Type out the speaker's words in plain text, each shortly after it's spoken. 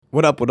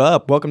What up, what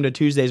up? Welcome to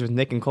Tuesdays with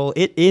Nick and Cole.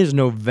 It is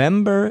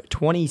November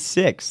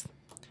 26th.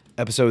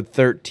 Episode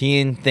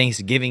 13,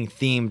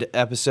 Thanksgiving-themed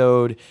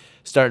episode,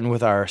 starting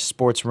with our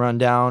sports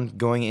rundown,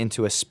 going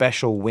into a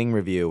special wing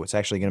review. It's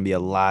actually going to be a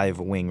live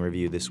wing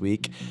review this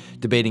week.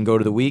 Debating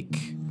Goat of the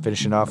Week,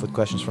 finishing off with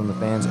questions from the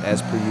fans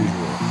as per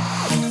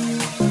usual.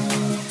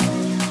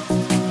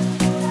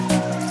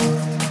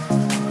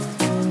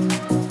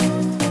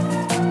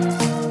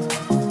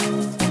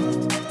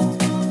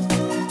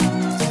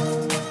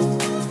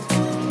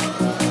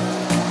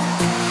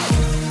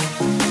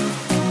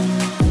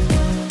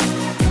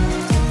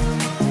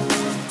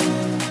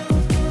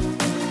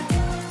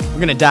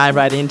 We're going to dive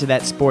right into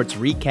that sports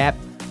recap.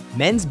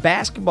 Men's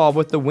basketball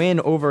with the win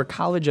over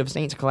College of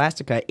St.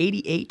 Scholastica,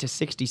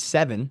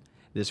 88-67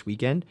 this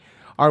weekend.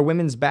 Our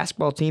women's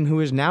basketball team, who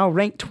is now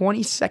ranked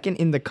 22nd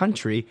in the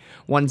country,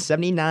 won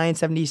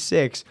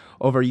 79-76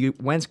 over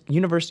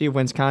University of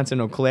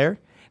Wisconsin-Eau Claire.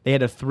 They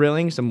had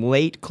some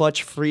late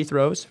clutch free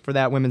throws for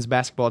that women's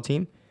basketball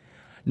team.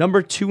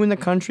 Number 2 in the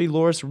country,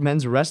 Loras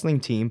men's wrestling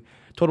team,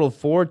 totaled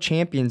 4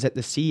 champions at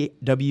the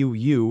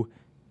CWU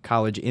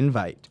College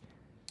Invite.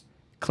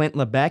 Clint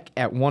LeBeck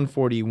at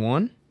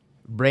 141,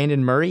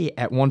 Brandon Murray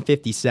at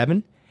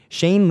 157,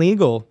 Shane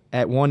Legal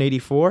at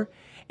 184,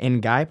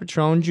 and Guy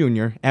Patron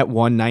Jr. at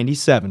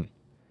 197.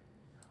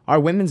 Our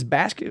women's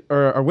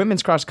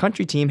cross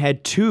country team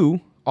had 2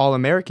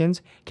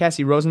 All-Americans,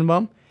 Cassie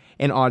Rosenbaum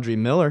and Audrey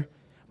Miller.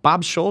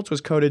 Bob Schultz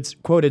was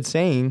quoted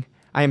saying,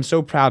 "I am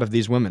so proud of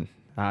these women."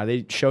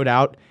 They showed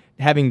out.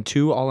 Having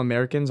 2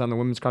 All-Americans on the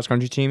women's cross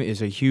country team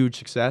is a huge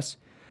success.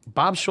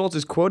 Bob Schultz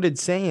is quoted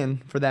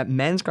saying for that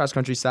men's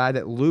cross-country side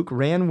that Luke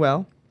ran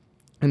well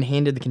and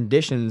handled the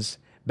conditions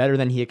better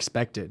than he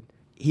expected.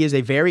 He is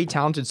a very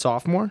talented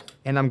sophomore,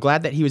 and I'm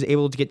glad that he was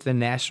able to get to the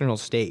national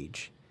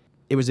stage.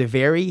 It was a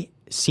very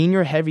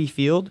senior-heavy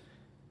field,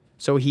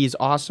 so he's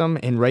awesome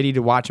and ready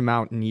to watch him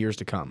out in years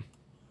to come.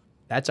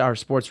 That's our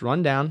sports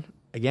rundown.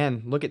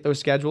 Again, look at those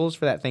schedules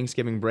for that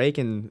Thanksgiving break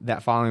and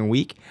that following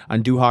week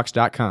on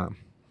DoHawks.com.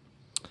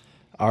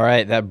 All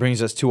right, that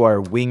brings us to our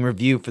wing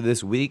review for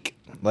this week.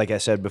 Like I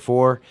said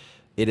before,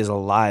 it is a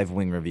live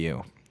wing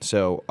review.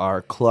 So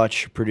our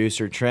clutch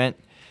producer, Trent,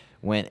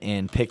 went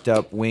and picked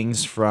up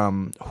wings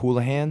from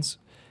Houlihan's,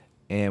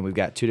 and we've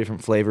got 2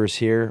 different flavors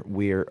here.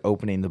 We're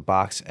opening the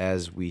box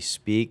as we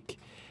speak.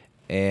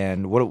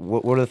 And what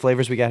are the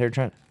flavors we got here,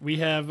 Trent? We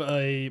have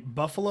a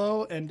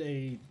buffalo and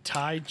a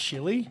Thai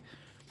chili.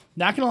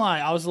 Not going to lie,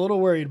 I was a little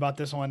worried about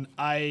this one.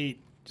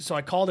 So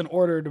I called and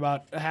ordered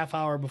about a half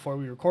hour before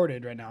we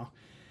recorded right now.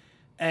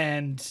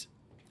 And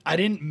I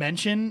didn't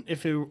mention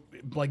if it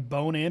like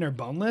bone in or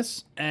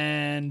boneless,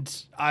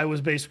 and I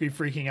was basically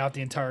freaking out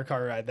the entire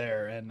car ride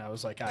there. And I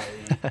was like,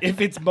 if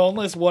it's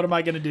boneless, what am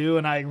I going to do?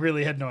 And I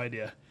really had no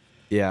idea.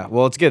 Yeah,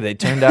 well, it's good. It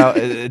turned out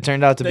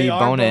to be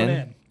bone in,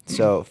 in,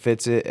 so it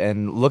fits it.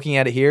 And looking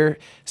at it here,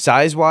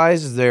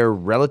 size-wise, they're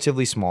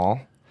relatively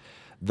small.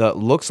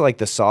 Looks like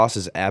the sauce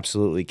is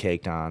absolutely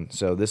caked on.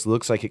 So this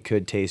looks like it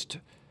could taste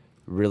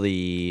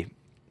really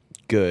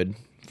good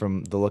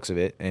from the looks of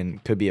it,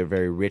 and could be a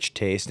very rich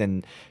taste.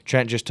 And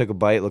Trent just took a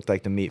bite. Looked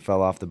like the meat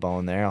fell off the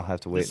bone there. I'll have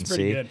to wait and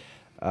see. Good.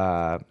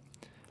 All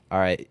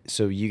right,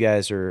 so you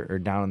guys are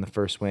down on the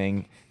first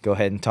wing. Go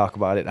ahead and talk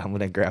about it. I'm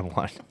going to grab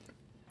one.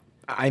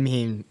 I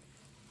mean,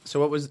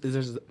 so is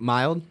this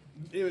mild?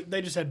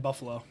 They just had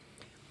buffalo.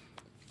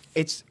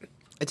 It's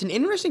an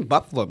interesting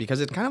buffalo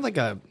because it's kind of like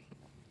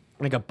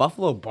a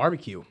buffalo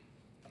barbecue.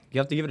 You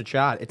have to give it a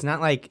shot. It's not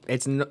like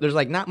there's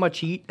like not much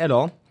heat at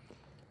all,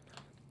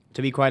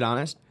 to be quite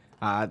honest.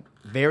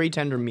 Very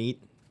tender meat.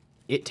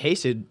 It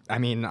tasted, I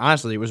mean,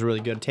 honestly, it was a really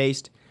good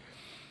taste.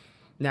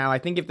 Now, I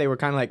think if they were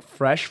kind of like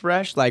fresh,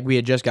 like we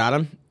had just got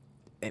them,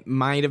 it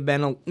might have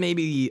been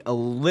maybe a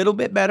little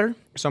bit better.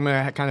 So I'm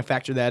going to kind of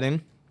factor that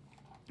in.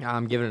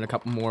 I'm giving it a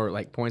couple more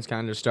like points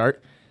kind of to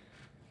start.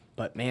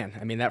 But man,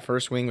 I mean, that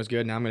first wing was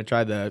good. Now I'm going to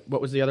try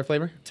what was the other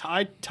flavor?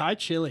 Thai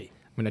chili.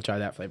 I'm going to try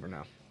that flavor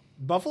now.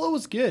 Buffalo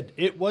was good.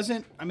 It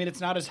wasn't, I mean,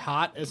 it's not as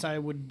hot as I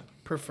would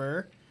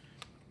prefer,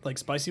 like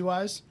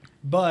spicy-wise,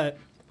 but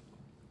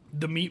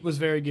the meat was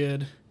very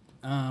good.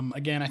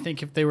 Again, I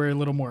think if they were a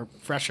little more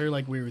fresher,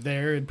 like we were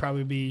there, it'd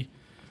probably be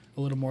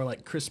a little more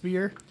like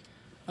crispier.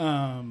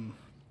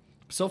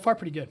 So far,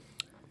 pretty good.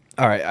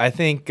 All right, I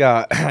think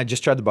I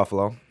just tried the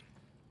buffalo.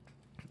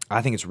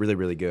 I think it's really,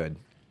 really good.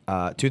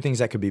 2 things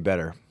that could be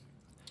better.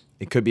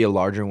 It could be a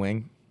larger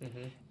wing,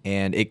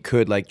 and it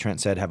could, like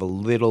Trent said, have a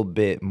little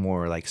bit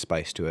more like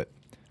spice to it,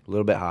 a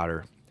little bit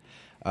hotter.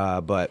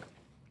 But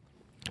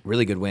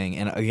really good wing.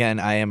 And again,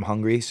 I am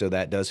hungry, so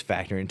that does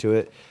factor into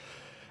it.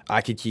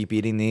 I could keep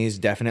eating these,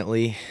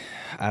 definitely.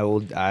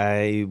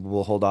 I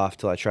will hold off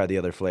till I try the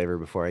other flavor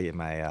before I get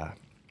my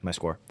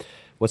score.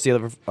 What's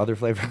the other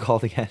flavor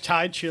called again?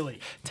 Thai chili.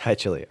 Thai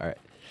chili. All right.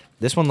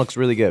 This one looks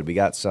really good. We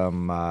got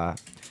some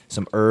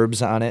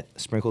herbs on it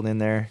sprinkled in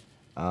there.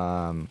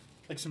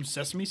 Like some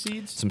sesame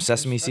seeds? Some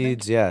sesame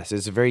seeds, yes.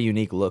 It's a very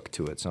unique look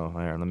to it. So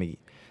here, let me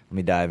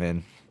dive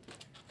in.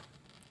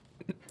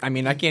 I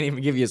mean, I can't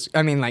even give you.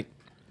 I mean, like,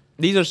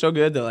 these are so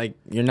good that like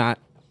you're not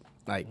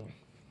Like,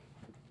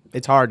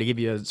 it's hard to give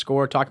you a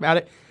score, talk about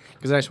it,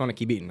 because I just want to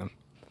keep eating them.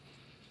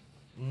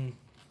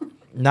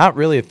 Not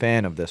really a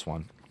fan of this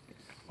one.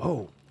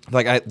 Oh.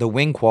 Like the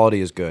wing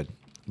quality is good,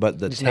 but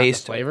the Just not the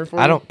taste. flavor for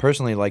I you? don't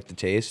personally like the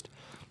taste.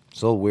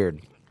 It's a little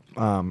weird.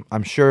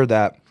 I'm sure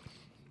that.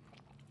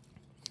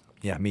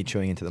 Yeah, me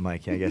chewing into the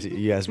mic. Yeah, I guess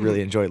you guys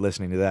really enjoyed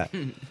listening to that.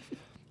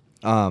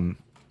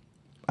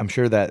 I'm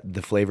sure that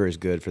the flavor is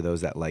good for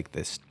those that like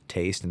this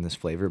taste and this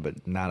flavor,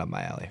 but not up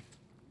my alley.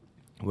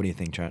 What do you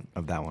think, Trent,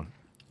 of that one?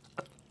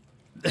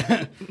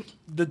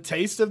 The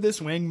taste of this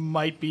wing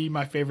might be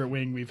my favorite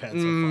wing we've had so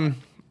far.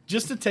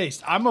 Just the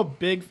taste. I'm a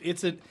big.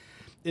 It's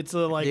a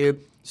like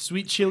Dude.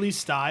 sweet chili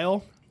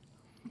style.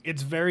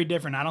 It's very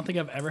different. I don't think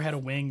I've ever had a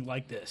wing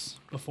like this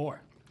before.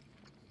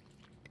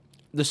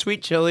 The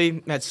sweet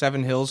chili at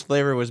Seven Hills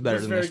flavor was better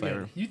It's than very this flavor.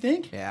 good. You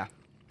think? Yeah.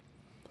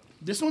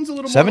 This one's a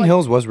little Seven more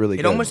Hills was really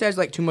It good. almost has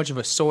like too much of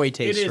a soy It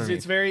taste for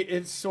is. me.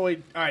 It's soy.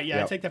 All right, yeah, I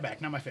Yep. take that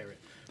back. Not my favorite,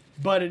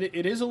 but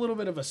it is a little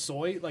bit of a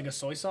soy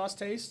sauce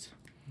taste.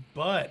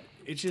 But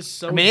it's just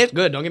so. I mean, it's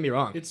good. Don't get me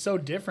wrong. it's so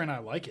different. I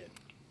like it.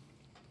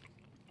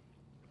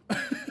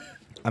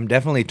 I'm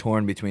definitely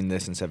torn between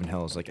this and Seven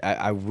Hills. Like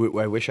I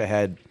wish I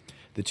had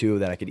the two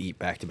that I could eat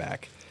back to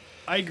back.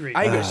 I agree.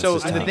 I agree. it's So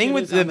just the tough. thing It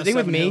with is on the thing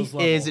with Seven me Hills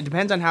level. is it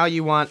depends on how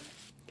you want.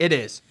 It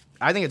is.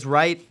 I think it's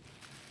right.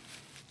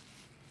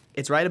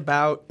 It's right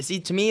about. See,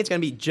 to me, it's gonna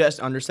be just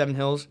under Seven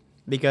Hills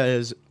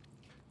because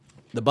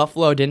the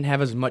buffalo didn't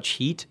have as much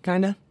heat,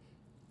 kind of,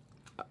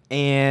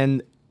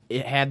 and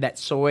it had that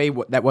soy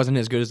that wasn't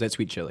as good as that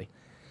sweet chili.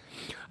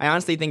 I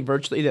honestly think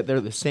virtually that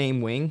they're the same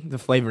wing. The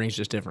flavoring's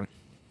just different.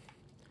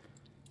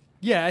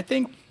 Yeah, I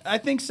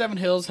think Seven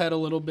Hills had a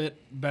little bit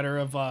better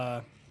of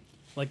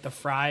like the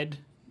fried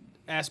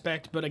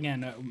aspect, but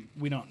again,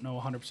 we don't know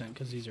 100%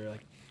 because these are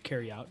like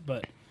carry out.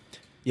 But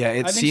Yeah,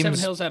 it I think Seven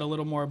seems Hills had a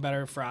little more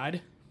better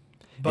fried.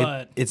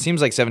 But it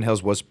seems like Seven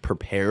Hills was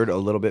prepared a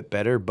little bit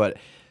better, but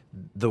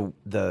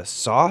the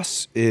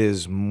sauce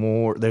is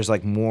more. There's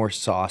like more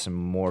sauce and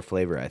more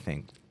flavor, I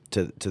think,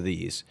 to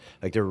these.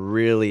 Like they're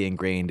really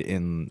ingrained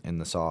in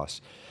the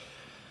sauce.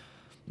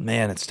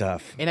 Man, it's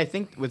tough. And I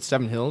think with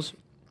Seven Hills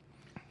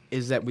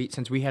is that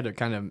since we had to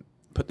kind of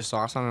put the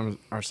sauce on them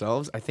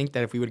ourselves, I think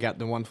that if we would have got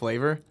the one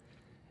flavor,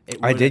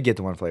 I did get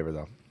the one flavor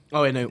though.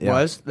 Oh, and it Yeah.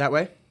 was that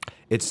way?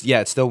 It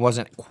still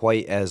wasn't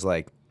quite as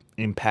like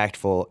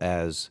impactful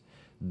as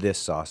this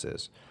sauce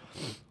is.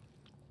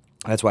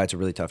 That's why it's a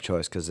really tough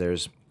choice because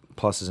there's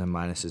pluses and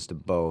minuses to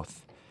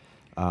both.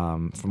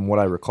 From what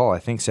I recall, I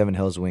think Seven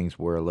Hills wings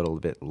were a little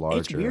bit larger.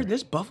 It's weird.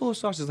 This buffalo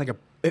sauce is like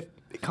it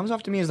comes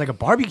off to me as like a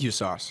barbecue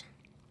sauce.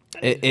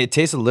 It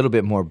tastes a little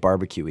bit more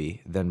barbecue-y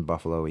than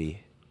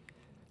buffalo-y,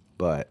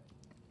 but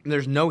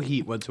There's no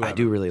heat whatsoever. I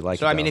do really like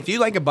So it, I mean, though. if you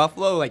like a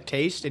buffalo like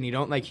taste and you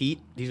don't like heat,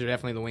 these are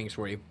definitely the wings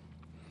for you.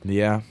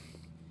 yeah.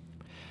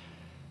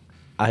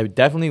 I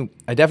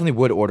definitely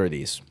would order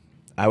these.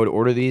 I would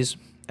order these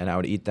and I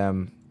would eat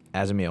them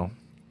as a meal.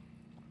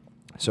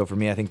 So for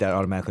me, I think that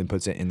automatically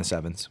puts it in the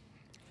sevens.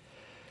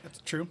 that's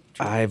true.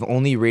 I've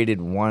only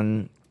rated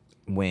one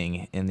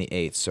wing in the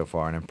eights so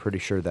far, and I'm pretty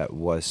sure that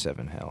was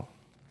Seven Hill.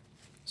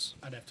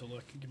 I'd have to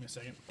look. Give me a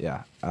second.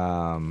 Yeah.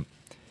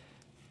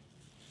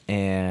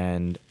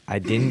 And I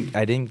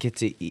didn't get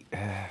to eat.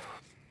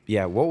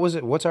 Yeah. What was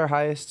it? What's our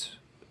highest?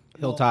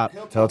 Hilltop.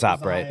 Hilltop,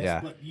 was the right, highest,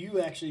 yeah. But you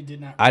actually did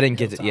not. I didn't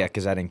get to. Hilltop. Yeah,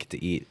 because I didn't get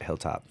to eat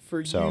Hilltop.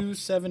 For so, you,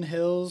 Seven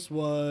Hills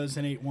was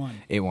an 8-1.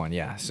 8-1.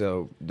 Yeah.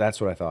 So that's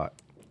what I thought.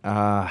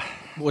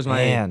 What was my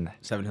Man.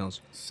 Seven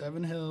Hills?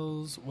 Seven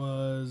Hills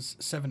was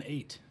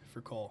 7-8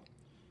 for Cole.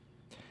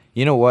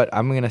 You know what?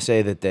 I'm gonna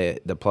say that the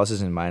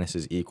pluses and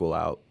minuses equal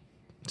out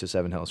to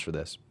Seven Hills for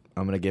this.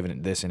 I'm gonna give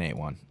it this an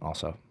 8-1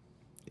 also.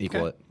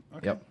 Equal Okay. it.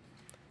 Okay.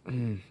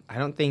 Yep. I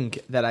don't think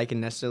that I can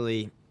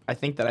necessarily. I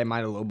think that I might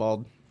have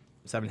lowballed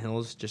Seven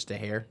Hills just a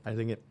hair. I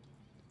think it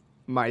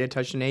might have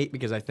touched an 8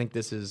 because I think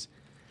this is.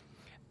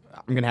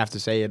 I'm gonna have to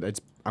say it.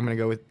 I'm gonna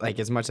go with like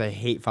as much as I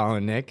hate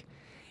following Nick,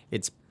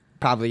 it's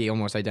probably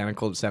almost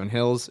identical to Seven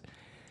Hills.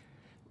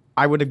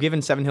 I would have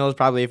given Seven Hills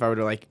probably if I were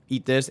to like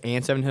eat this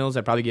and Seven Hills.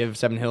 I'd probably give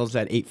Seven Hills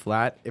that 8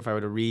 flat if I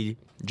were to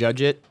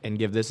rejudge it and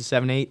give this a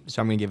 7-8.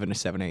 So I'm gonna give it a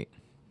 7-8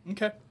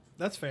 Okay,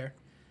 that's fair.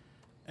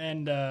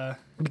 And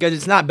because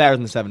it's not better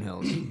than Seven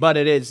Hills, but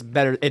it is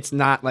better. It's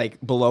not like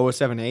below a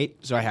 7-8,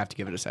 so I have to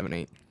give it a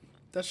 7-8.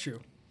 that's true.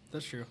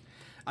 That's true.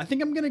 I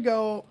think I'm gonna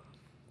go.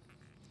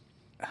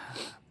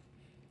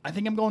 I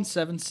think I'm going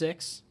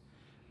 7-6.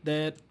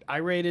 That I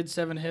rated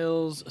Seven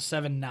Hills a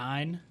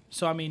 7-9.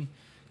 So I mean,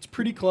 it's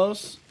pretty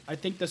close. I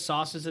think the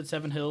sauces at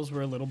Seven Hills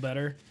were a little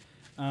better.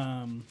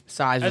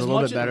 Size was a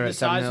little bit better the at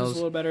Seven size was a Hills.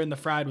 little better, and the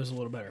fried was a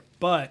little better,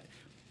 but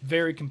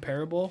very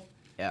comparable.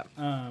 Yeah.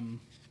 And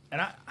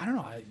I don't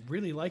know. I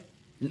really like.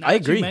 I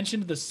agree. You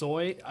mentioned the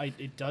soy.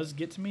 It does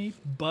get to me,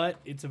 but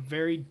it's a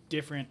very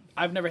different.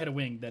 I've never had a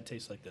wing that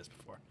tastes like this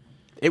before.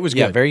 It was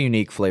Yeah. good. Very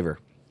unique flavor.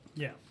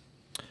 Yeah.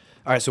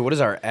 All right. So what is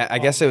our? I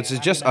guess it's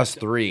just us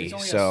three. It's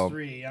only So us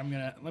three. I'm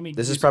gonna let me.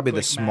 this do is some probably the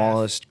quick math.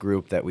 smallest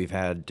group that we've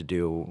had to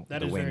do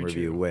That the is wing very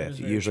review true. That with. is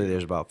very Usually true.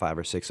 there's about 5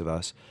 or 6 of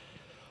us.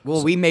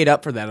 Well, we made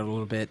up for that a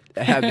little bit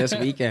this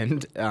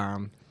weekend.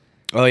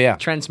 Oh yeah.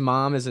 Trent's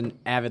mom is an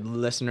avid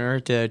listener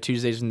to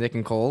Tuesdays with Nick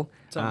and Cole.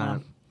 What's up,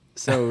 Mom?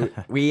 So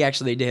we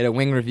actually did a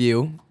wing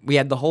review. We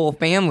had the whole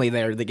family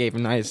there that gave a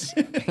nice.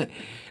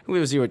 Who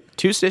was you?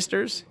 2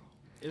 sisters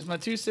It was my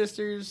 2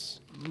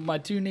 sisters, my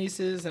 2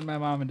 nieces, and my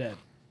mom and dad.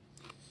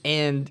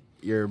 and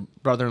your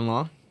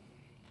brother-in-law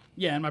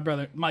Yeah, and my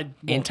brother,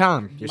 and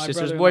Tom, your my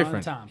sister's brother-in-law and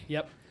boyfriend. Tom.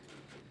 Yep.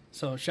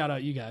 So shout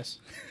out you guys.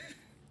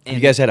 You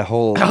guys had a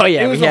whole. Oh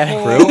yeah, It was we a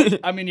had whole.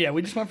 I mean, yeah,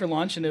 we just went for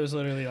lunch, and it was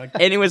literally like.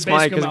 and it was funny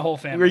basically because my whole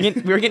we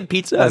family. were getting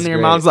pizza, That's and your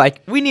great. mom's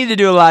like, "We need to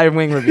do a live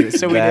wing review,"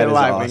 so we That did a is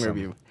live wing awesome.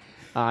 review,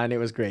 and it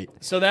was great.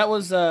 So that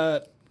was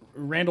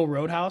Randall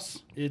Roadhouse.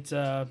 It's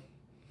I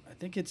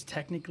think it's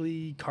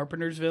technically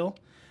Carpentersville.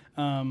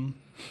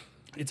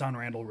 It's on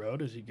Randall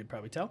Road, as you could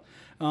probably tell.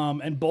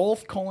 And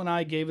both Cole and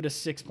I gave it a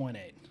 6.8.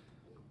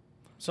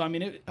 So I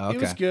mean, it was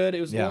Okay. good. It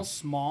was a Yeah. little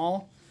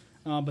small,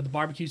 but the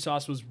barbecue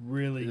sauce was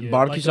really good.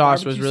 barbecue the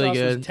sauce was barbecue really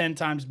sauce good. 10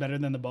 times better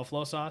than the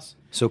buffalo sauce.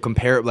 So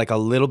compare like a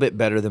little bit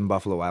better than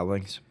Buffalo Wild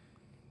Wings,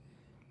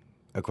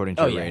 according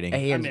to Oh your yeah, rating. I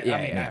and, mean, yeah, I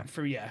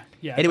mean, yeah.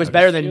 yeah. And it was I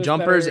better thought than it was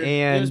Jumpers better-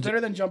 and- it was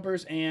better than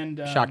Jumpers and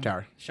Shock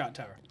Tower. Shot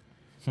Tower.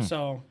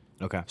 So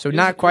Okay. So It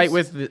not was- quite it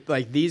was- with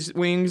like these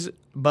wings,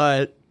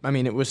 but I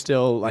mean, it was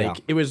still like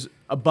Yeah. it was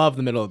above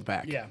the middle of the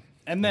pack. yeah,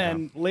 and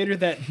then later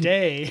that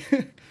day,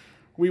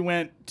 we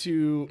went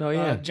to Oh,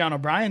 yeah. John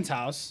O'Brien's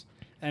house.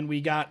 And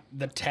we got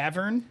the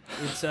Tavern.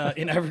 It's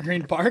in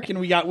Evergreen Park, and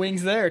we got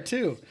wings there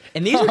too.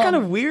 And these are kind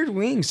of weird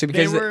wings, so They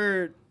because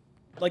were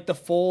like the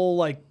full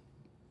like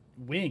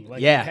wing, like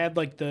Yeah. it had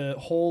like the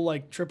whole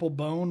like triple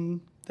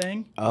bone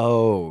thing,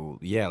 Oh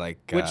yeah, like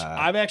which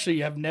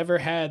have never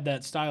had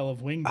that style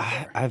of wing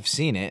before. I've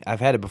seen it.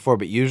 I've had it before,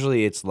 but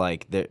usually it's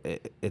like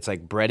it's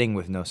like breading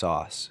with no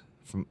sauce.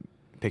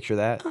 Picture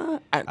that.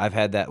 I've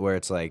had that where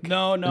it's like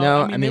No, No, I mean,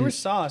 I they mean, were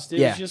sauced. It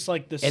yeah. was just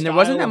like the and there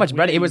wasn't that style much of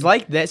breading. It was wing.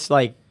 like this,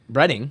 like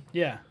breading,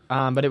 yeah,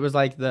 but it was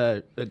like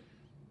the the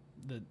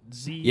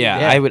Z. yeah.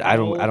 Yeah. I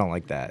roll. don't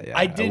like that. Yeah,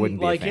 I didn't wouldn't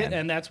be a like it, fan.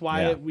 and that's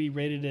why Yeah. we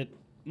rated it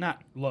not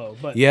low,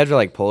 but You had to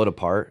like pull it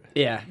apart.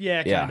 yeah.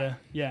 yeah, Yeah. kind of,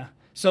 yeah.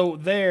 So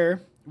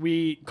there,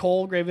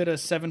 Cole gave it a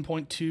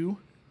 7.2.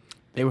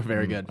 They were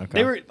very good.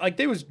 Okay.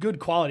 They was good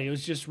quality. It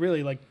was just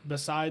really like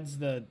besides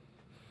the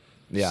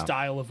Yeah.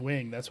 style of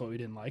wing, that's what we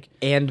didn't like.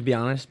 And to be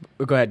honest,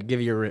 go ahead,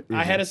 give your.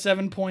 I had a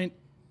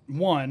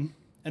 7.1,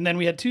 and then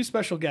we had 2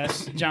 special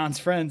guests, John's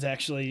friends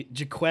actually,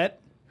 Jaquette,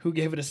 who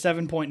gave it a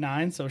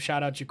 7.9. So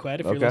shout out Jaquette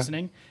if you're Okay.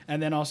 listening,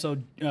 and then also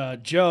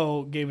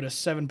Joe gave it a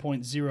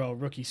 7.0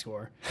 rookie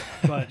score,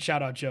 but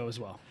shout out Joe as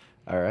well.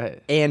 All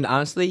right. and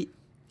honestly,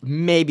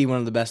 maybe one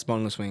of the best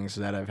boneless wings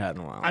that I've had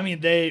in a while. I mean,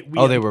 they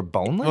were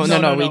boneless. oh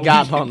no, no, no, we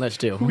got we- boneless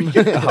too.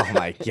 Oh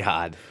my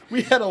god.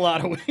 we had a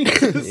lot of wings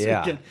this Yeah.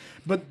 weekend,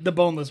 but the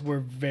boneless were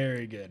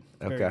very good.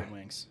 Very Okay. good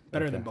wings,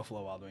 better than Okay.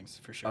 Buffalo Wild Wings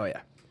for sure. oh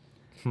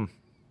yeah.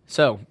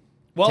 So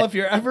Well, if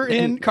you're ever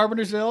in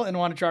Carpentersville and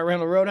want to try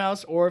Randall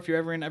Roadhouse, or if you're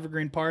ever in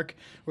Evergreen Park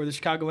or the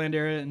Chicagoland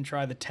area and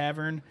try the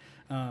Tavern,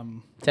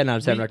 10 out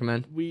of 10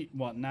 recommend.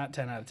 Well, not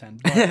 10 out of 10,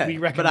 but we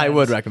recommend. But I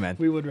would recommend.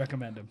 We would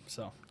recommend them.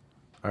 So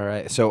All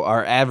right. So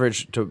our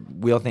average to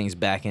wheel things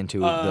back into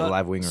the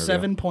live wing review.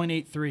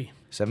 7.83.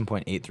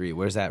 7.83.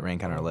 Where's that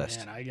rank on our list?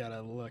 Man, I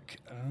gotta look.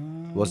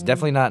 Well, it's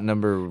definitely not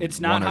number. It's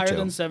not 1 or higher 2.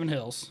 than Seven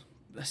Hills.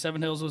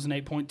 Seven Hills was an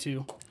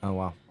 8.2. Oh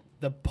wow.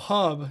 The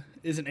pub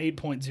is an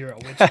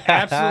 8.0, which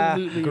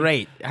absolutely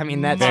Great. I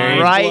mean, that's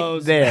Mind right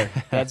blows. there.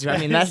 That's I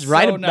mean, That that's is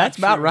right. so not That's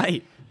about true.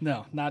 right.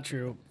 No, not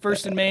true.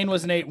 First in Maine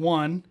was an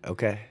 8.1.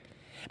 Okay.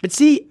 But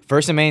see,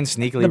 First and Main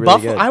sneakily the really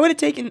buffalo. good. I would have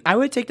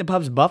taken the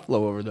pub's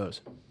buffalo over those.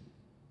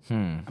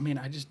 I mean,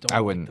 I just don't I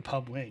like wouldn't. the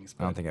pub wings.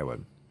 I don't think I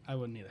would. I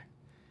wouldn't either.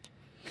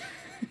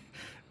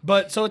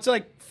 But so it's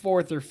like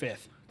 4th or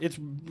 5th. It's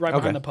right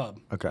behind Okay. the pub,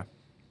 Okay.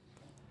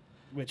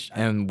 which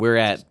And we're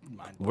at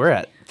mind we're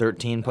at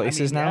 13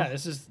 places now. Yeah,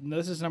 this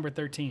is number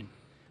 13,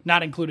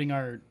 not including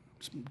our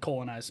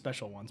Cole and I's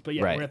special ones. But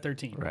yeah, Right. we're at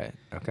 13. Right.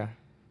 Okay.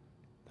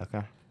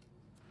 Okay.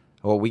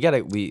 Well,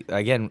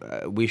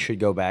 we should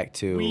go back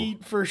to. We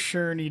for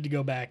sure need to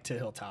go back to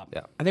Hilltop.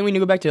 Yeah. I think we need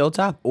to go back to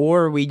Hilltop,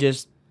 or we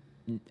just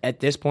at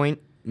this point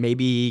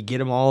maybe get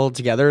them all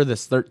together.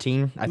 This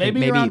 13. I Maybe, think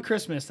maybe around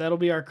Christmas. That'll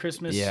be our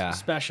Christmas Yeah.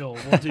 special.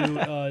 We'll do.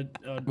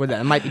 well,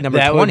 that might be number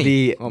That 20. would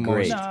be almost.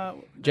 great.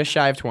 no, Just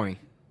shy of 20.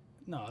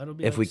 no, it'll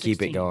be if like we keep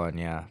it 16. going,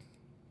 yeah.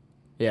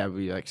 Yeah, it'd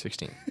be like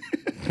 16.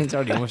 It's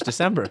already almost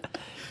December.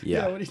 Yeah.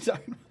 Yeah. What are you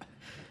talking about?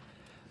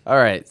 All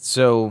right.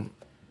 So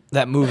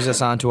that moves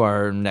us on to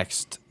our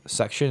next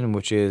section,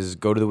 which is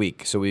Go to the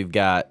Week. So we've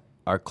got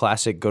our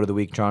classic Go to the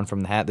Week drawn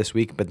from the hat this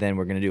week, but then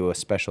we're going to do a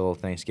special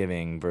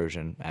Thanksgiving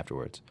version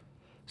afterwards.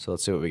 So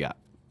let's see what we got.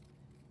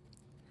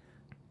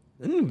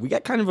 We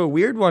got kind of a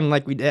weird one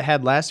like we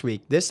had last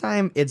week. This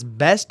time it's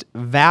best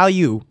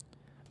value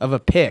of a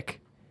pick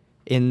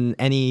in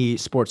any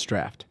sports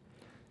draft.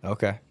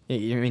 Okay. I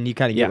mean, you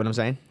kind of get Yeah. what I'm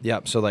saying?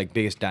 Yep. So like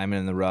biggest diamond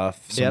in the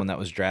rough, someone Yep. that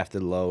was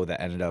drafted low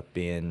that ended up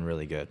being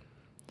really good.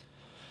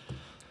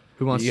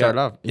 Who wants to Yeah. start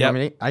off? You Yep. want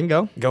me to- I can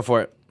go. Go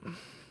for it.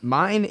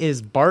 Mine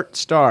is Bart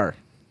Starr.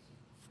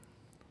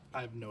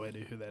 I have no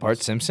idea who that Bart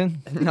is.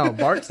 Simpson? No,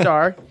 Bart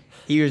Starr.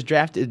 He was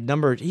drafted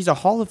he's a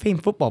Hall of Fame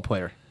football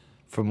player.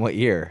 From what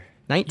year?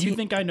 Do 19. you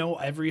think I know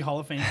every Hall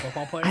of Fame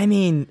football player? I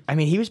mean,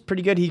 he was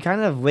pretty good. He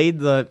kind of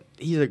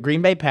he's a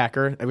Green Bay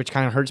Packer, which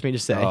kind of hurts me to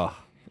say. Oh.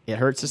 It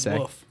hurts to say.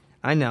 Woof.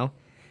 I know.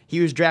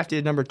 He was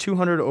drafted number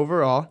 200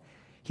 overall.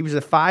 He was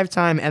a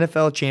 5-time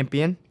NFL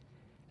champion.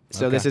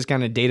 So Okay. this is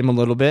kind of date him a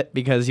little bit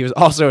because he was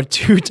also a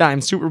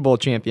 2-time Super Bowl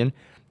champion.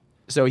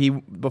 So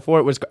before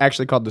it was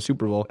actually called the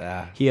Super Bowl,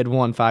 he had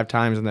won 5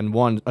 times and then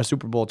won a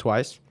Super Bowl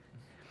twice.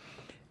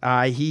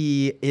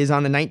 He is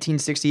on the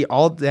 1960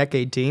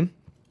 All-Decade team.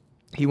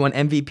 He won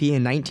MVP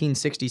in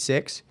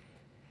 1966,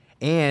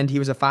 and he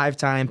was a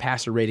 5-time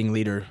passer rating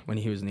leader when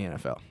he was in the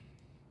NFL.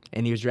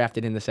 And he was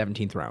drafted in the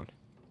 17th round.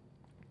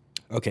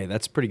 Okay,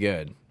 that's pretty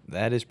good.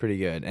 That is pretty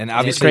good. And It's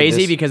obviously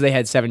crazy because they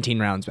had 17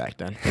 rounds back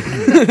then.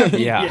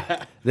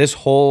 yeah. This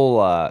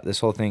whole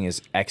thing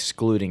is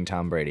excluding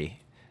Tom Brady.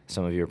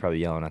 Some of you are probably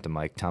yelling at the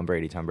mic, Tom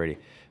Brady.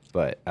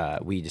 But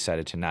we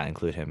decided to not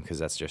include him because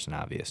that's just an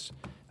obvious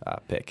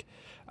pick.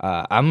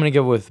 I'm going to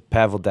go with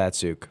Pavel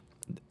Datsyuk,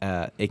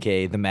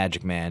 a.k.a. the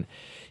Magic Man.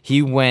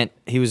 He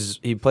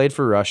played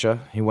for Russia.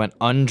 He went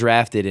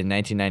undrafted in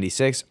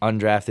 1996,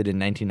 undrafted in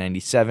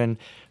 1997,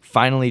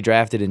 finally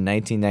drafted in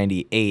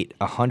 1998,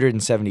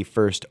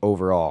 171st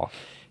overall.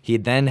 He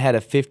then had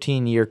a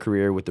 15-year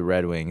career with the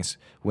Red Wings,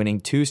 winning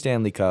 2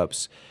 Stanley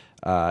Cups.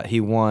 He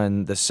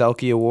won the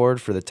Selke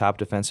Award for the top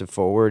defensive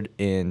forward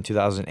in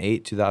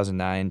 2008,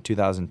 2009,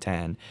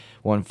 2010,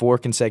 won 4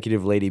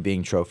 consecutive Lady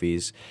Byng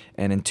trophies,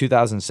 and in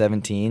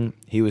 2017,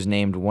 he was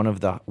named one of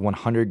the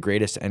 100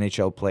 greatest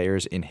NHL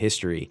players in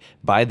history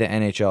by the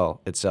NHL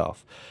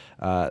itself.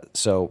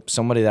 So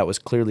somebody that was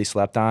clearly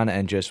slept on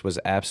and just was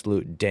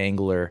absolute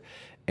dangler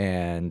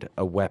and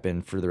a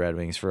weapon for the Red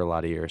Wings for a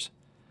lot of years.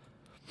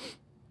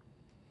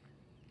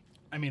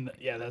 I mean,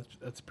 yeah,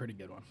 that's a pretty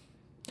good one.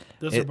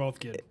 Those are both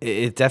good.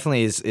 It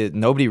definitely is.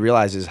 Nobody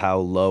realizes how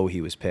low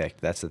he was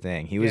picked. That's the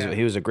thing. He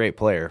was a great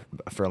player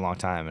for a long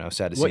time, and I was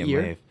sad to see What him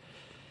year?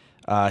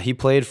 leave. He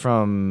played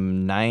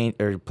from 01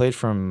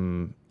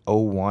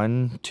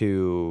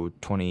 to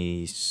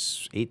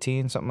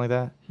 2018, something like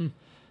that. You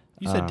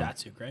said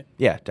Datsuk, right?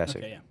 Yeah, that's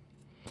Okay, it. yeah.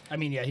 I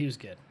mean, yeah, he was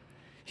good.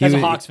 He As a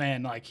was- Hawks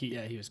fan,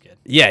 he was good.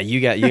 Yeah,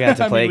 you got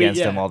to I play mean,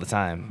 against yeah. him all the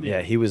time. Yeah.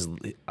 Yeah, he was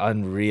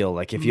unreal.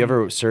 Like if you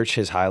ever search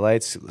his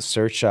highlights,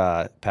 search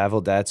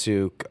Pavel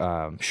Datsyuk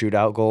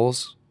shootout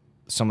goals.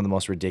 Some of the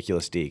most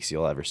ridiculous dekes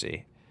you'll ever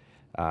see.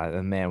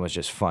 The man was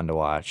just fun to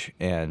watch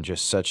and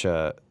just such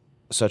a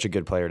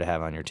good player to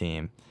have on your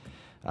team.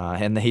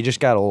 And he just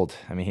got old.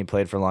 I mean, he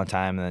played for a long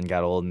time and then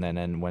got old and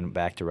then went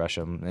back to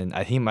Russia. And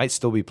he might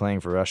still be playing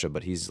for Russia,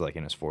 but he's like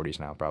in his 40s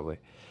now probably.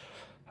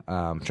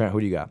 Trent,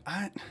 who do you got?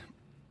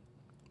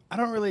 I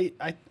don't really.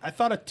 I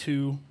thought of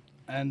 2,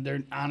 and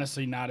they're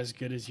honestly not as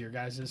good as your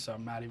guys's, so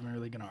I'm not even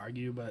really going to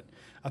argue. But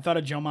I thought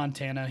of Joe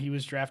Montana. He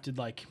was drafted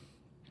like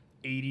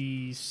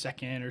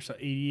 82nd or so,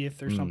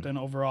 80th or something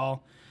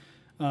overall.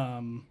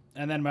 And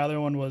then my other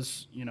one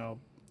was,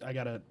 I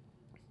got to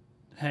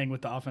hang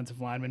with the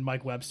offensive lineman,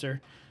 Mike Webster.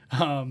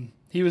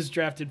 He was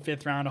drafted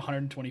 5th round,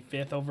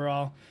 125th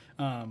overall.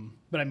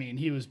 But I mean,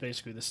 he was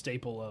basically the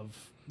staple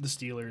of the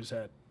Steelers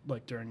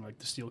during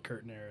the Steel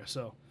Curtain era.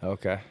 So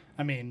Okay.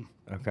 I mean,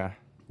 Okay. now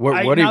that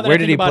I Where think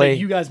did he about play? it,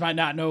 you guys might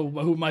not know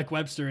who Mike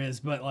Webster is,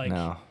 but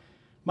No.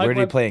 Mike Where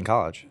did he play in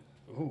college?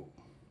 Ooh,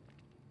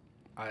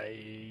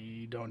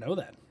 I don't know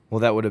that. Well,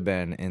 that would have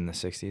been in the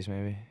 60s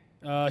maybe.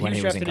 He When was he was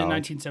in drafted in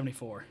college?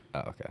 1974. Oh,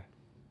 okay.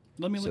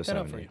 Let me So look that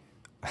up for 70. you.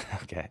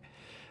 Okay.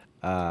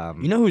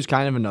 You know who's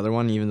kind of another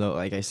one, even though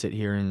I sit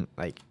here and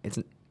it's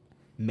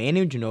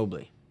Manu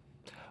Ginobili.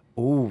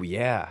 Oh,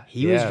 yeah.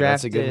 He was drafted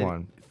That's a good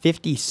one.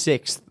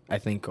 56th, I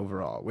think,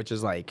 overall, which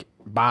is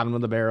bottom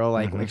of the barrel,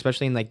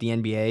 especially in the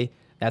NBA.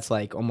 That's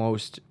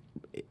almost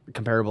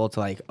comparable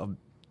to a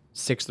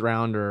 6th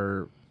round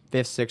or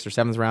 5th, 6th, or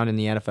 7th round in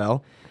the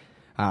NFL.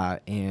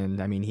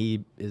 And I mean,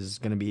 he is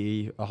going to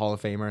be a Hall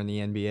of Famer in the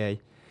NBA.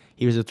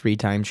 He was a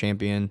 3-time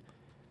champion.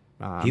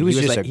 He was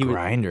just a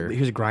grinder. He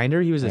was a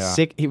grinder. He was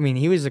Yeah.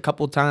 he was a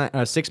couple times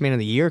 6th man of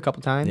the year a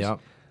couple times. Yep.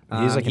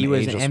 He's He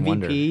was an ageless MVP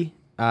wonder.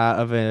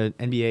 of an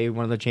NBA,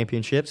 one of the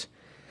championships.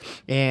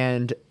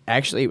 And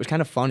actually, it was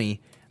kind of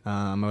funny.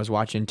 I was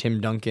watching Tim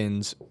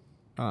Duncan's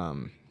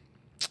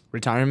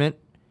retirement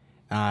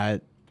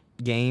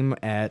game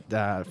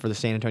for the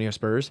San Antonio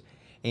Spurs.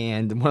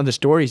 And one of the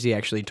stories he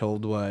actually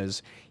told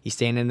was he's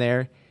standing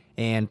there,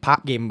 and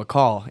Pop gave him a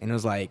call, and it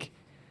was like,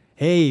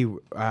 hey,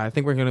 I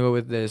think we're going to go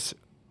with this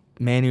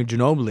Manu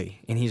Ginobili.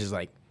 And he's just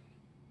like,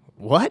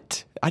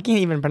 what? I can't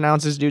even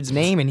pronounce this dude's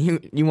name, and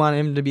you want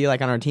him to be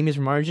on our team? He's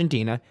from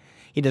Argentina.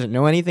 He doesn't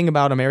know anything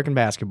about American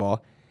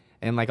basketball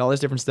and all this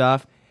different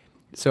stuff.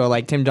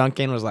 So Tim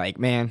Duncan was like,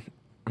 man,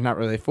 I'm not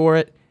really for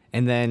it.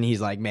 And then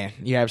he's like, man,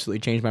 you absolutely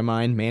changed my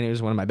mind. Manu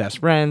is one of my best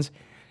friends.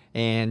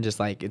 And just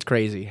it's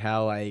crazy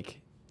how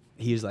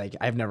he's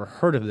I've never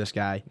heard of this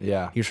guy.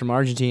 Yeah. He was from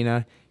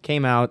Argentina,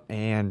 came out,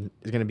 and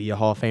is going to be a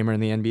Hall of Famer in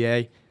the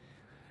NBA.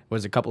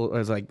 Was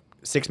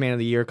 6th man of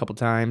the year a couple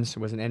times.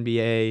 Was an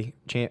NBA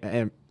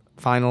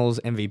Finals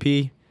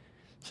MVP.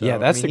 So, yeah,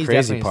 that's I mean, the he's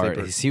crazy definitely a part.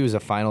 sleeper. Is he was a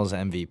Finals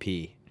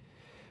MVP,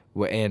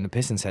 and the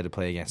Pistons had to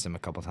play against him a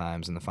couple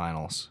times in the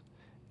finals,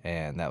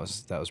 and that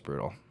was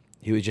brutal.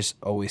 He would just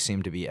always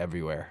seem to be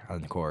everywhere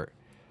on the court.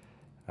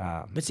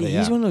 But see,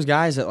 he's one of those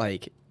guys that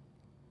like.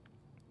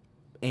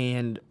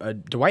 And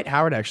Dwight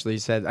Howard actually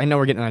said, I know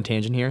we're getting on a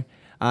tangent here,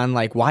 on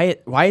like why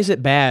is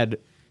it bad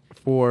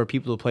for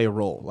people to play a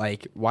role?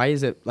 Like why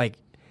is it like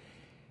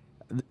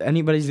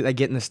anybody's like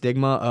getting the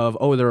stigma of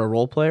they're a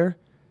role player?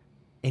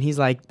 And he's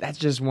like, that's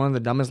just one of the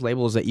dumbest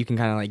labels that you can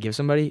kind of like give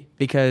somebody,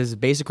 because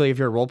basically if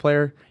you're a role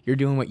player, you're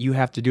doing what you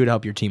have to do to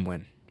help your team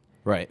win.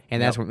 Right.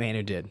 And that's what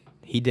Manu did.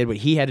 He did what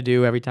he had to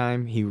do every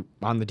time. He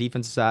on the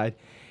defensive side,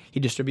 he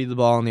distributed the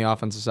ball on the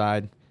offensive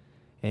side.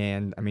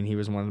 And, I mean, he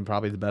was one of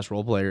probably the best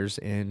role players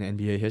in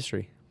NBA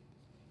history.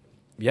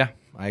 Yeah,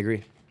 I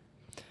agree.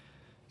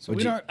 So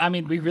we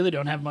really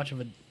don't have much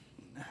of a.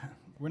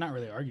 We're not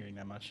really arguing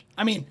that much.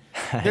 I mean,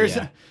 there's.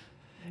 Yeah.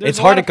 there's It's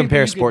a hard lot to of people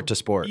compare you sport could- to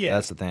sport. Yeah.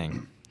 That's the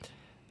thing.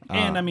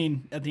 And I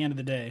mean, at the end of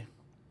the day,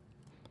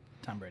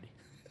 Tom Brady.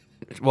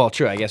 Well,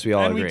 true. I guess we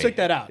all And agree. we took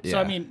that out. So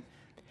I Yeah. mean,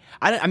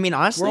 I mean,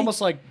 honestly. we're almost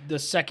like the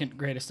second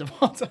greatest of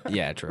all time.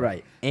 Yeah, true.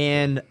 Right.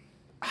 And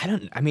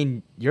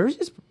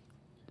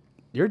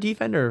your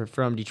defender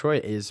from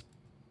Detroit is,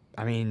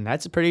 I mean,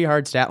 that's a pretty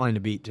hard stat line to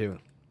beat, too.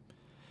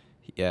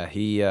 Yeah,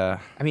 he. I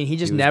mean, he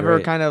just was never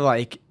great. kind of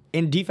like,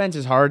 in defense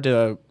is hard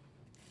to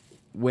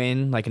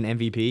win like an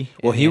MVP.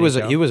 Well, in he the was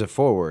NHL. he was a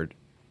forward,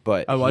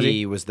 but Oh, was he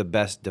he? was the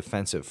best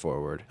defensive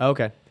forward.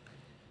 Okay.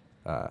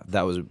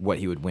 That was what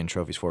he would win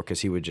trophies for,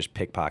 because he would just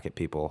pickpocket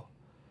people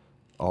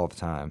all the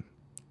time.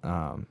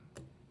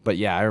 But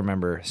yeah, I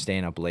remember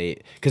staying up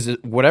late because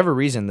whatever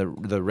reason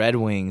the Red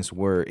Wings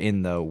were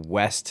in the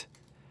West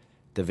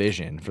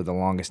Division for the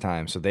longest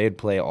time, so they'd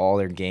play all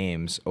their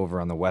games over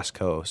on the West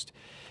Coast,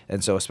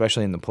 and so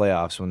especially in the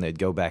playoffs when they'd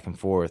go back and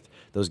forth,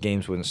 those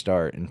games wouldn't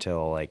start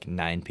until like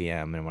 9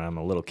 p.m. And when I'm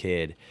a little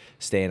kid,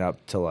 staying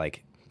up till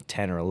like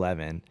 10 or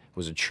 11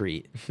 was a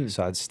treat.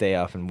 So I'd stay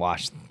up and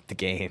watch the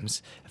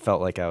games. I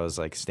felt like I was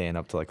like staying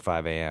up till like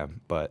 5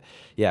 a.m. But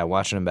yeah,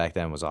 watching them back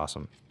then was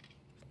awesome.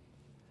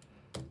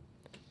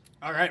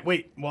 All right,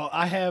 wait. Well,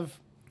 I have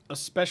a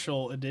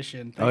special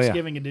edition, Oh, yeah.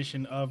 Thanksgiving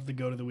edition of the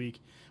Goat of the Week,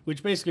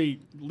 which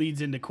basically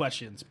leads into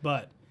questions.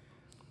 But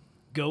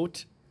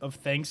goat of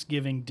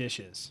Thanksgiving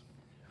dishes.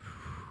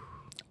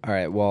 All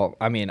right, well,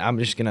 I mean, I'm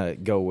just going to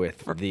go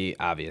with the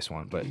obvious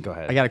one, but go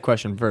ahead. I got a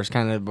question first,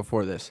 kind of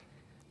before this.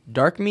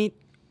 Dark meat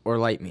or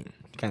light meat?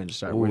 Kind of just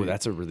start. Ooh,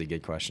 that's a really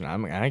good question.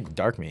 I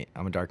dark meat.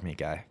 I'm a dark meat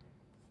guy.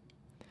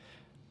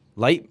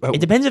 Light. Oh, It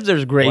depends if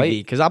there's gravy, Light-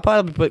 because I'll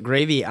probably put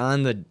gravy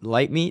on the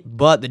light meat,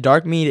 but the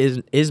dark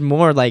meat is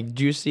more like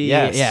juicy.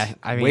 Yes. Yeah.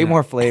 I mean, way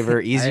more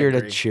flavor, easier to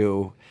agree.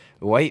 chew.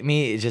 White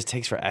meat, it just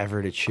takes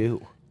forever to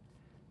chew.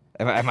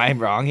 Am I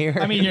wrong here?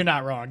 I mean, you're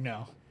not wrong,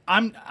 no.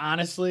 I'm not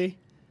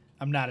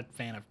a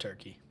fan of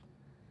turkey.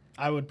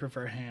 I would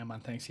prefer ham on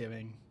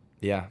Thanksgiving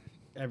yeah.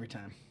 every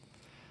time.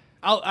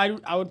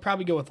 I would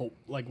probably go with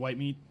like white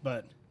meat,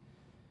 but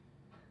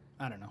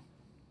I don't know.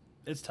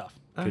 It's tough.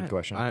 Good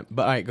question. All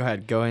right, go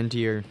ahead. Go into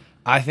your.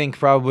 I think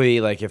probably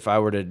like if I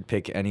were to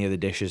pick any of the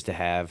dishes to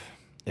have,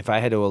 if I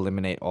had to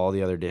eliminate all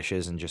the other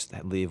dishes and just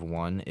leave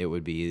one, it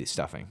would be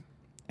stuffing.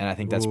 And I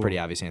think that's a pretty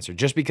obvious answer.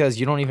 Just because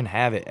you don't even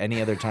have it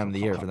any other time of the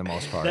year for the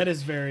most part. That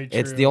is very true.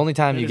 It's the only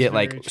time That you is get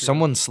very like true.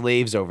 someone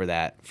slaves over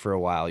that for a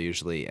while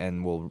usually,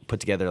 and will put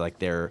together like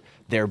their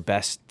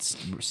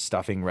best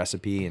stuffing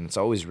recipe, and it's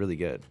always really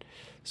good.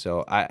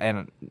 So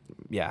I'll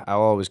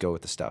always go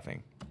with the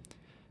stuffing.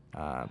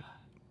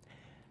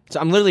 So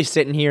I'm literally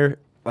sitting here,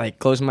 like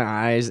closing my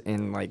eyes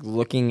and like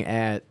looking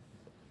at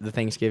the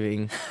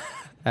Thanksgiving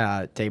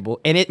table,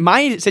 and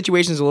my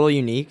situation is a little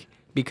unique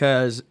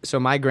because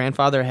my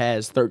grandfather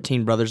has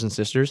 13 brothers and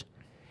sisters,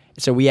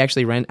 so we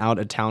actually rent out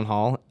a town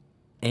hall,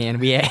 and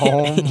we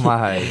Oh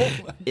my!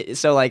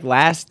 so like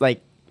last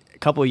like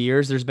couple of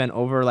years, there's been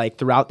over like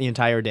throughout the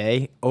entire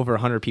day, over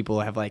 100 people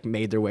have like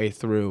made their way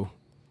through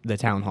the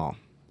town hall.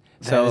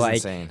 So is like,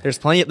 insane.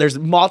 there's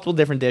multiple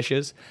different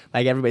dishes.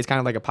 Like everybody's kind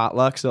of like a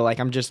potluck. So like,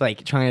 I'm just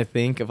like trying to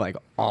think of like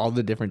all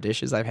the different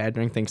dishes I've had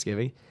during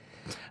Thanksgiving.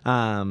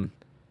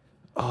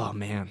 Oh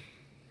man,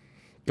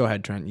 go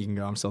ahead, Trent. You can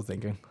go. I'm still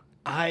thinking.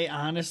 I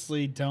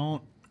honestly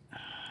don't.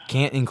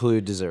 Can't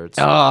include desserts.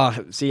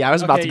 Oh, see, I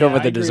was about Okay, to go yeah,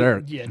 with I the agree.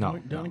 dessert. Yeah, No,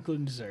 don't no.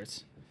 include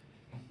desserts.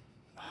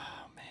 Oh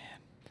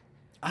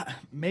man,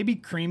 maybe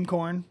cream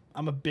corn.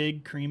 I'm a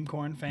big cream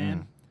corn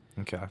fan.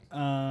 Okay.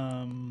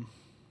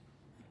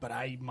 But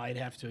I might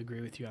have to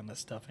agree with you on the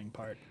stuffing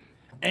part.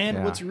 And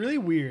Yeah. what's really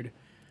weird,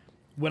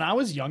 when I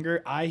was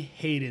younger, I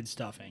hated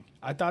stuffing.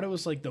 I thought it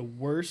was like the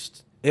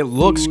worst. It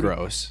looks food.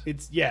 gross.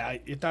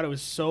 I thought it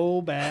was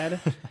so bad.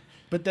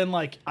 But then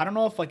like I don't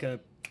know if like a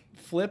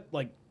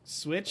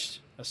switch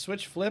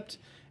flipped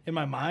in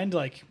my mind.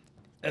 Like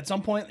at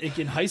some point, like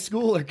in high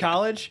school or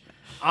college,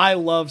 I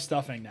love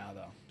stuffing now though.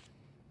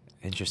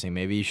 Interesting.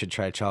 Maybe you should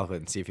try chocolate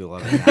and see if you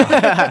love it.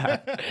 Now.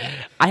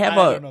 I have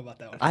I don't know about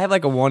that one. I have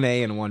like a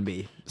 1A and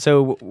 1B.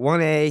 So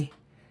 1A,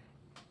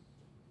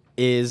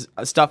 is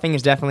stuffing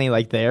is definitely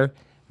like there,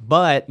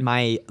 but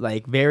my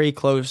like very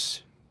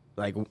close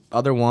like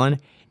other one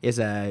is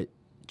a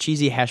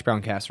cheesy hash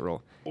brown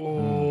casserole.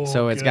 Oh,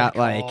 So it's good got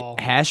call. like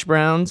hash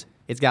browns,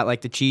 it's got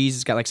like the cheese,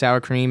 it's got like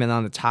sour cream, and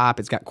on the top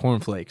it's got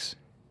cornflakes.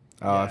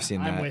 Oh, I've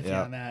seen that. I'm with you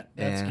yeah. on that.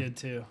 That's Yeah. good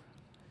too.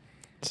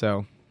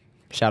 So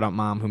shout out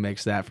mom who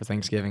makes that for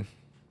Thanksgiving.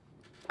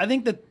 I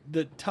think that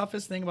the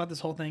toughest thing about this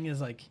whole thing is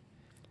like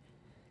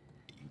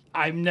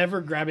I'm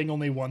never grabbing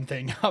only one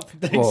thing off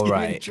the Thanksgiving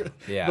right.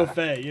 Yeah.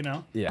 buffet,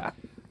 Yeah.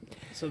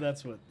 So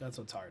that's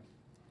what's hard.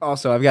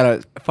 Also, I've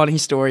got a funny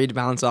story to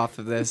bounce off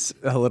of this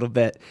a little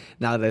bit.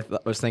 Now that I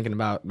was thinking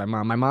about my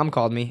mom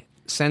called me.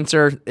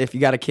 Censor if you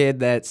got a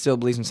kid that still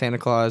believes in Santa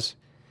Claus.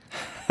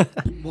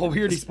 Well, we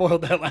already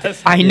spoiled that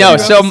last. I know.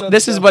 few So episodes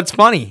this is ago. what's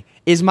funny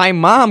is my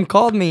mom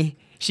called me.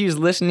 She was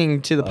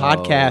listening to the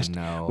podcast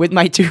no. with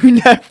my two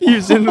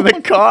nephews in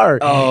the car.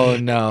 Oh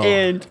no.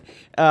 And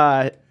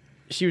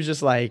she was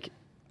just like,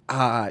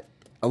 a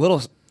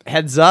little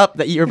heads up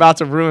that you're about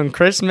to ruin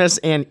Christmas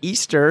and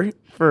Easter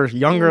for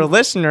younger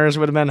listeners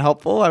would have been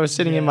helpful. I was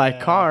sitting in my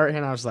Yeah. car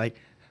and I was like,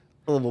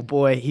 little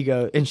boy,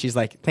 and she's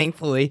like,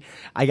 thankfully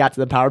I got to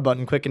the power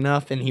button quick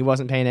enough and he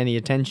wasn't paying any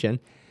attention.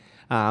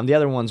 The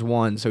other one's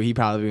one, so he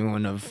probably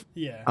wouldn't have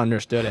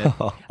understood it.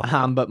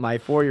 But my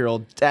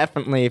 4-year-old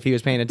definitely, if he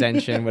was paying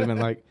attention, would have been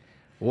like,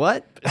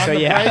 what? On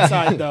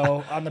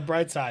the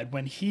bright side, though,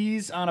 when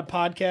he's on a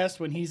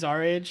podcast, when he's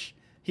our age,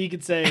 he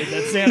could say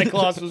that Santa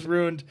Claus was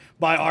ruined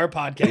by our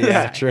podcast.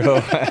 Yeah,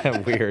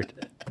 true. Weird.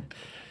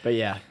 But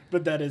yeah.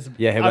 But that is.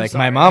 Yeah, I'm like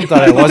sorry. my mom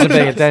thought I wasn't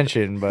paying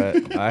attention,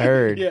 but I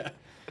heard. Yeah.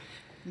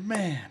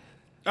 Man.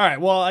 All right.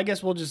 Well, I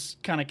guess we'll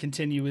just kind of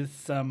continue with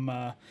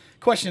some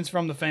questions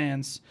from the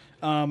fans.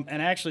 And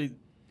actually,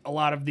 a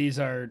lot of these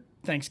are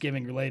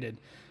Thanksgiving related.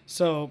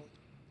 So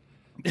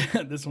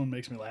this one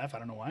makes me laugh. I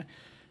don't know why.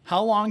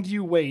 How long do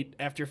you wait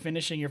after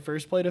finishing your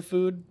first plate of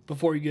food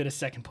before you get a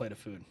second plate of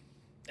food?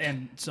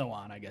 And so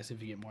on, I guess,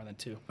 if you get more than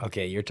two.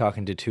 Okay, you're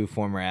talking to two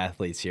former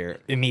athletes here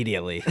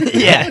immediately.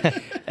 Yeah,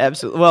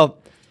 absolutely. Well,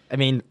 I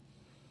mean,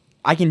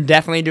 I can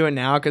definitely do it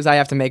now because I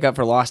have to make up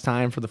for lost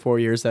time for the 4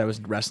 years that I was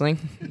wrestling.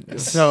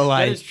 So,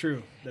 like, That is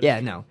true.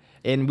 no.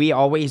 And we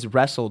always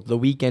wrestled the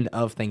weekend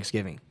of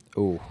Thanksgiving.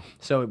 Ooh,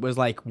 So it was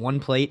like one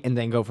plate and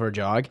then go for a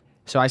jog.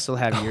 So I still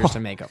have years to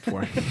make up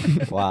for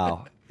it.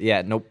 wow.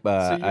 Yeah, nope. you're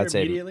I'd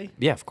say immediately?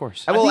 Yeah, of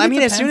course. Well, think I it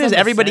mean, as soon depends as on the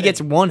everybody gets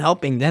setting. one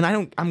helping, then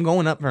I'm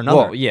going up for another.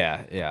 Well,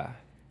 yeah.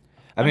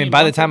 I mean, mean,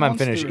 by the once time I'm everyone's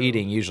finished through,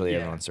 eating, usually yeah.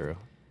 everyone's through.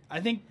 I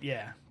think,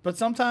 yeah. But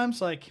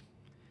sometimes, like,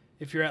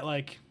 if you're at,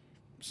 like,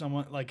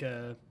 someone, like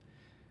a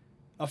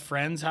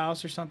friend's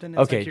house or something, it's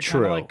Okay, like you're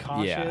true. kind of, like,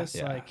 cautious.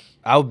 Yeah. Like,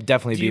 I'll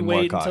definitely do be you more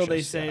wait cautious. until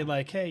they say, yeah.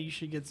 like, hey, you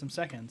should get some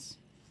seconds?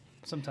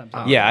 Sometimes.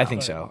 Yeah, I but-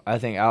 think so. I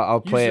think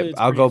I'll play Usually it. it's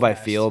I'll pretty go by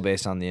fast. feel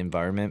based on the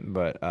environment,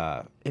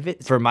 but if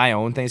it's for my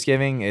own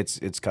Thanksgiving, it's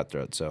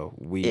cutthroat. So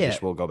we Yeah.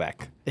 just will go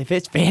back. if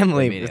it's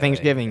family Immediately. for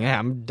Thanksgiving, yeah,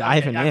 I'm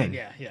diving in.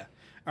 Yeah.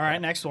 All right,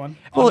 next one.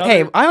 Well, Another-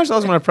 hey, I also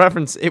want to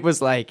preference. It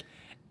was like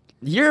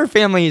your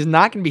family is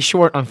not going to be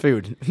short on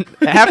food.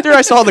 After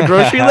I saw the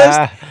grocery list,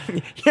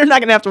 you're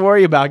not going to have to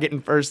worry about getting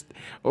first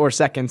or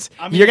seconds.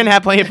 I You're mean- going to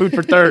have plenty of food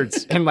for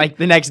thirds and like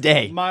the next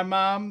day. My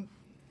mom,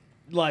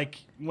 like,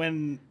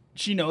 when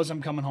she knows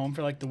I'm coming home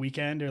for, like, the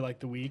weekend or, like,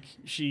 the week,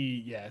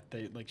 she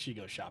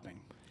goes shopping.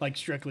 Like,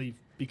 strictly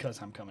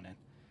because I'm coming in.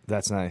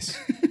 That's nice.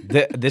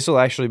 This will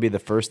actually be the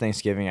first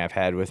Thanksgiving I've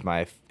had with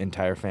my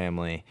entire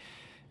family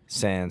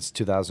since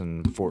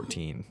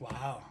 2014.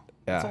 Wow.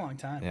 That's a Yeah. long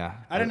time. Yeah.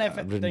 I didn't I've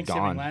have been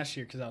Thanksgiving gone. last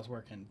year because I was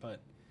working, but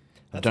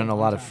I've that's done a long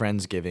lot of time.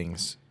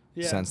 Friendsgivings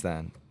Yeah. since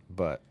then,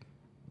 but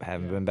I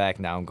haven't been back.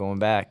 Now I'm going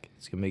back.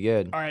 It's going to be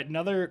good. All right,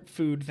 another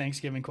food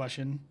Thanksgiving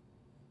question.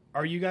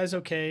 Are you guys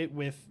okay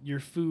with your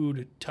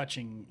food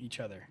touching each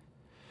other?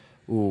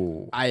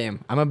 Ooh. I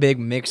am. I'm a big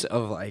mix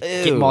of like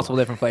Ew. get multiple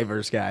different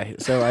flavors guy.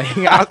 So like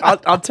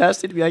I'll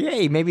test it to be like,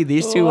 hey, maybe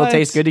these two will What?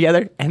 taste good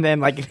together. And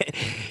then like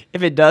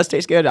if it does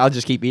taste good, I'll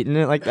just keep eating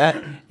it like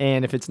that.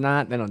 And if it's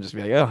not, then I'll just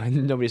be like, oh,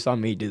 nobody saw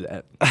me do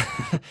that.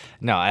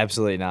 No,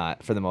 absolutely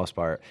not for the most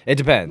part. It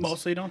depends.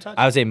 Mostly don't touch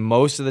I would say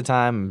most of the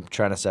time I'm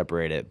trying to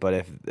separate it, but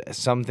if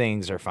some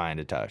things are fine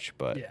to touch,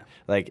 but Yeah.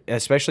 like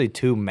especially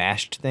two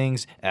mashed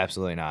things,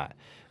 absolutely not.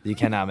 You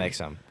cannot mix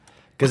them.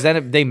 Because then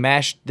if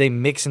they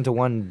mix into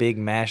one big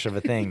mash of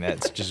a thing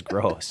that's just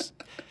gross.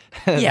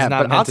 It's Yeah,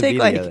 not but meant I'll to take be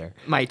like together.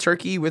 my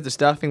turkey with the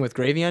stuffing with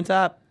gravy on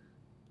top.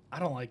 I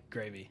don't like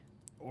gravy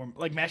or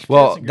like mashed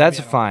potatoes. Well, and that's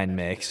a gravy, I don't fine like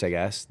mashed mix, I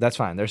guess. That's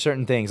fine. There's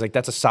certain things like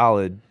that's a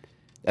solid.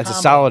 That's a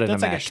combo. solid and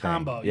That's a like mash a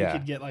combo. thing. Yeah. You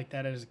could get like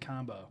that as a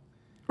combo.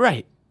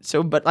 Right.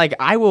 So, but like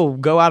I will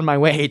go out of my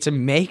way to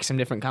make some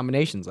different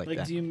combinations like Like,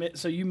 that. do you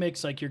so you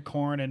mix like your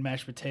corn and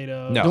mashed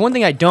potatoes? No. The one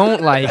thing I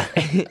don't like,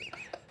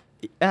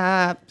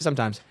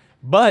 sometimes,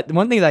 but the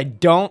one thing that I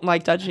don't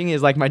like touching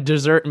is like my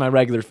dessert and my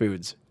regular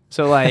foods.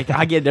 So like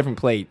I get a different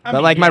plate, I but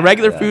mean, like my yeah,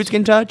 regular that's foods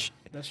can touch,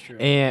 That's true.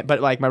 but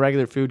like my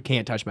regular food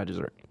can't touch my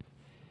dessert.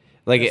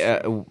 Like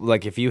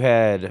like if you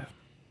had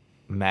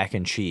mac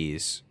and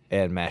cheese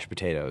and mashed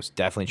potatoes,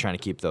 definitely trying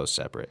to keep those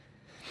separate.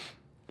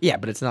 Yeah,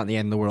 but it's not the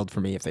end of the world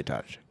for me if they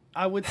touch.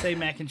 I would say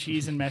mac and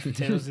cheese and mashed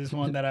potatoes is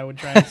one that I would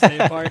try and stay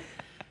apart.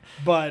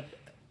 But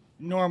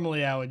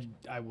normally I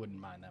wouldn't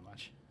mind that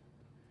much.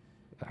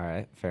 All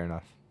right, fair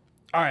enough.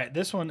 All right,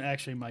 this one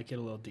actually might get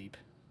a little deep.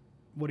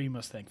 What are you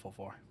most thankful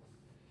for?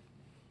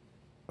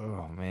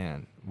 Oh,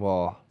 man.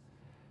 Well,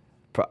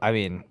 I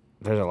mean,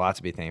 there's a lot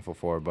to be thankful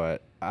for,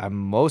 but I'm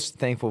most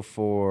thankful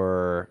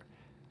for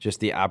just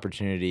the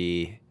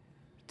opportunity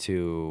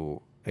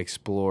to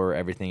explore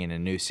everything in a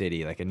new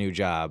city, like a new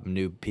job,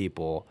 new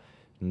people,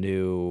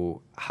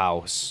 new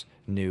house,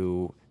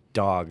 new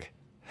dog.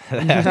 that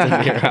I have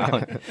to be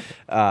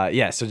around.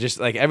 Yeah, so just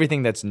like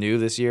everything that's new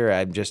this year,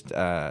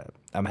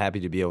 I'm happy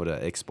to be able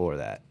to explore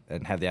that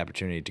and have the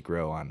opportunity to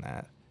grow on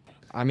that.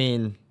 I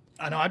mean,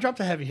 I know I dropped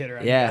a heavy hitter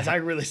on Yeah. you guys. I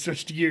really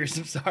switched gears.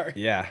 I'm sorry.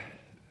 Yeah.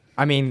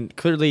 I mean,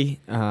 clearly,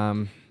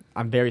 I'm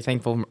very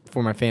thankful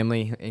for my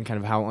family and kind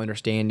of how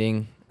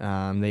understanding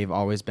they've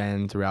always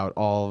been throughout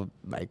all,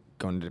 like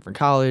going to different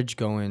college,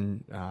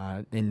 going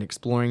and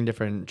exploring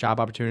different job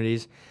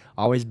opportunities,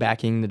 always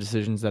backing the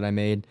decisions that I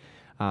made.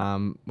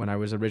 When I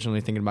was originally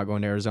thinking about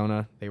going to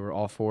Arizona, they were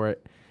all for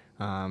it.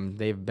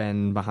 They've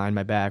been behind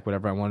my back,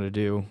 whatever I wanted to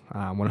do,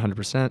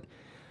 100%.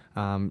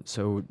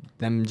 So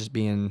them just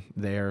being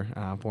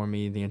there for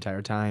me the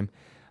entire time,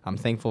 I'm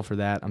thankful for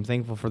that. I'm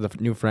thankful for the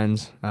new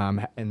friends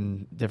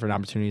and different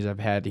opportunities I've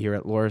had here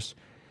at Loras.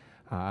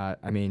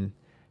 I mean,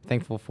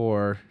 thankful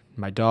for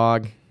my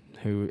dog,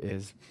 who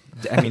is,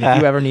 I mean,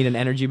 if you ever need an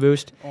energy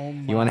boost,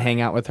 you want to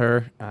hang out with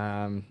her,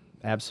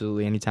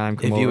 absolutely anytime.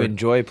 Come If you over.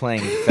 enjoy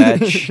playing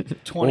fetch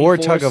or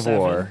tug of 24/7.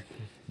 war,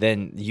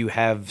 then you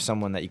have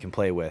someone that you can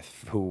play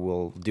with who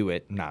will do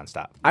it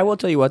nonstop. I will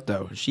tell you what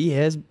though,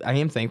 I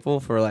am thankful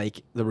for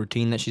like the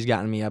routine that she's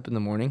gotten me up in the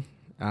morning.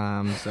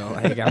 So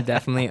I think I'm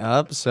definitely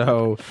up.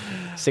 So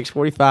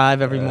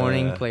 6:45 every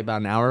morning, play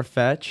about an hour of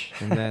fetch,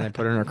 and then I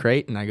put her in her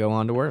crate and I go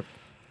on to work.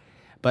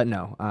 But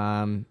no,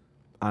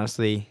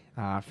 honestly,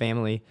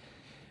 family.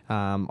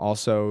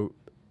 Also,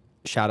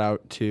 shout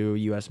out to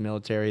U.S.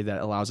 military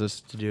that allows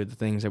us to do the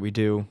things that we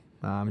do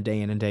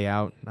day in and day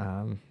out.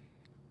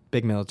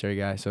 Big military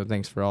guy, so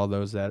thanks for all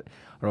those that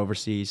are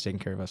overseas taking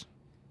care of us.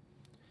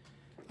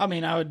 I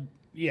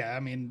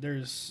mean,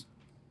 there's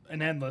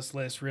an endless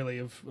list really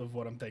of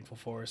what I'm thankful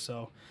for.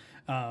 So,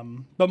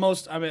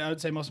 but I would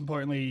say most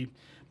importantly,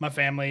 my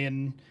family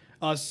and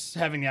us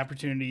having the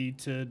opportunity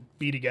to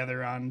be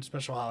together on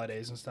special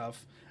holidays and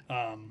stuff.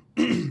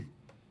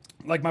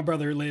 Like my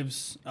brother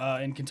lives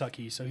in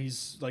Kentucky, so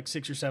he's like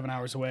 6 or 7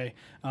 hours away,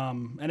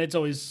 and it's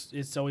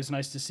always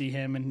nice to see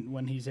him and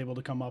when he's able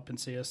to come up and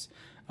see us.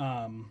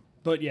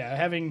 But yeah,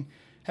 having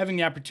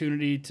the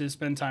opportunity to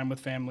spend time with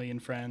family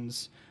and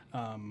friends,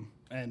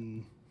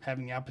 and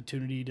having the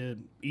opportunity to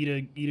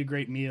eat a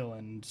great meal,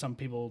 and some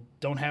people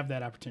don't have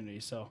that opportunity,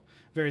 so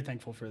very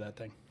thankful for that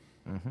thing.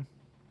 Mm-hmm.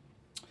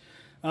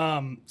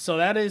 So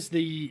that is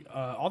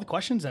all the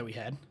questions that we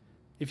had.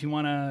 If you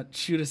want to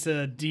shoot us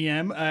a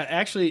DM, I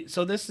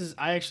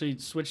actually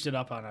switched it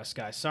up on us,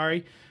 guys.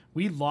 Sorry,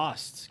 we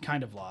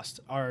kind of lost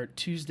our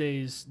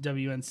Tuesdays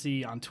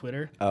WNC on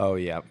Twitter. Oh,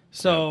 yeah.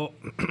 So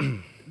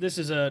this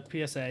is a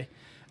PSA.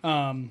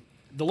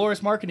 The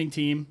Loras marketing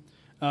team,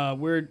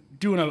 we're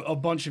doing a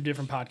bunch of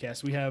different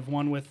podcasts. We have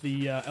one with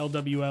the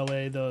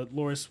LWLA, the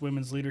Loras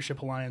Women's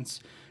Leadership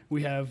Alliance.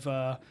 We have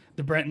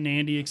the Brent and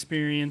Andy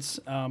Experience.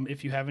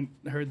 If you haven't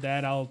heard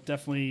that, I'll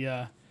definitely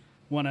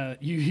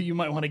you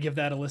might want to give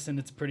that a listen.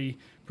 It's a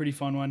pretty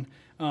fun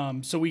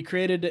one. So we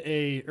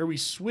we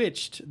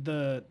switched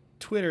the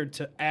Twitter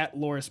to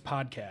 @Loras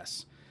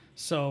Podcasts.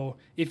 So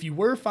if you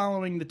were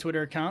following the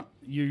Twitter account,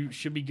 you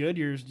should be good.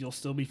 You'll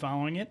still be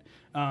following it.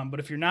 But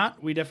if you're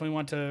not, we definitely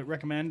want to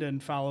recommend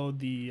and follow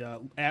the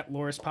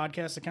 @Loras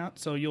Podcast account.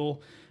 So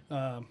you'll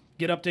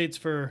get updates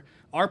for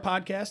our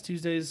podcast,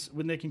 Tuesdays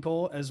with Nick and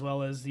Cole, as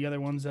well as the other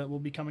ones that will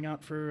be coming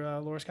out for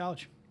Loras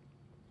College.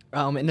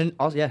 And then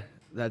also, yeah,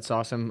 that's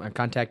awesome.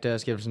 Contact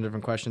us, give us some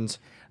different questions.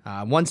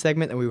 One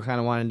segment that we kind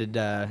of wanted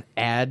to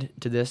add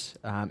to this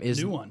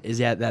is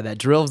that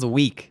drill of the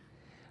week.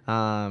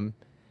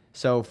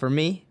 So for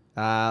me,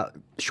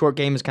 short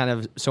game is kind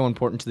of so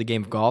important to the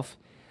game of golf.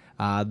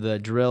 The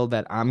drill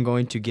that I'm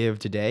going to give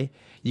today,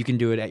 you can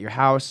do it at your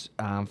house.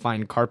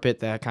 Find carpet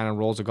that kind of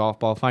rolls a golf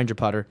ball. Find your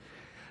putter.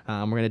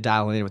 We're going to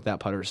dial in with that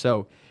putter.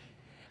 So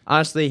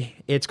honestly,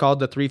 it's called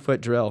the 3-foot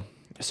drill.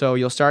 So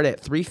you'll start at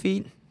 3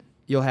 feet.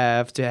 You'll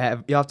have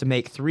to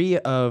make 3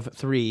 of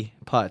 3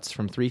 putts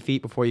from 3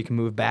 feet before you can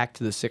move back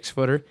to the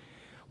 6-footer.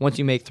 Once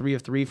you make 3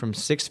 of 3 from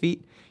 6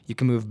 feet, you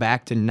can move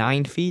back to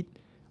 9 feet.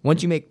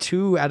 Once you make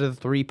 2 out of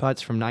the 3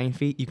 putts from 9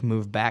 feet, you can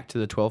move back to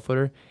the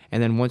 12-footer.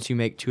 And then once you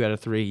make 2 out of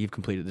 3, you've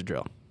completed the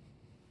drill.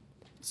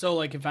 So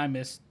like if I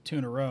miss 2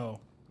 in a row,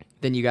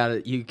 then you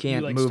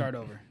can't move. Start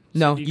over. So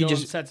No, do you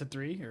just in sets of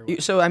 3 or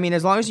what? So I mean,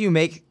 as long as you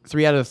make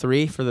 3 out of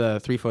 3 for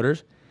the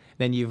 3-footers,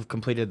 then you've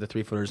completed the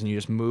 3-footers, and you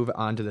just move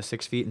on to the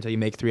 6 feet until you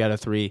make 3 out of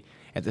 3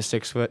 at the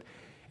 6 foot,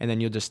 and then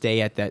you'll just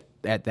stay at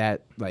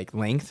that like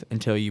length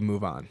until you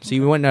move on. So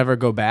you won't never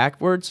go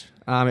backwards.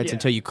 It's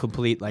until you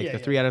complete the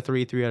 3 out of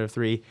 3, 3 out of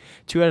 3,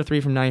 2 out of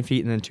 3 from 9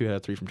 feet, and then 2 out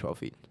of 3 from 12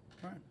 feet.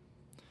 All right.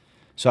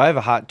 So I have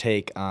a hot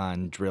take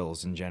on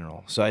drills in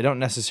general. So I don't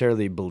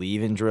necessarily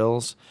believe in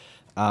drills.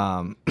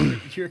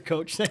 You're a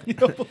coach saying you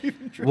don't believe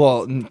in drills.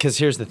 Well, because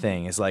here's the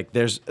thing: is like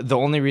there's the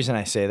only reason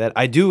I say that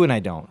I do and I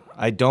don't.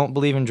 I don't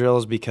believe in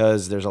drills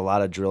because there's a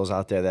lot of drills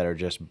out there that are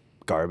just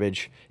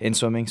garbage in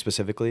swimming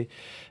specifically.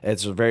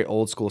 It's very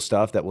old school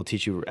stuff that will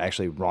teach you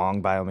actually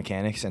wrong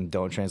biomechanics and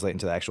don't translate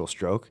into the actual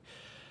stroke.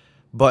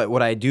 But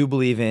what I do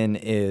believe in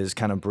is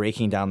kind of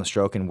breaking down the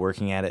stroke and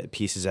working at it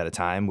pieces at a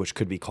time, which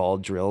could be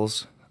called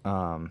drills.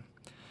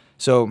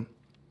 So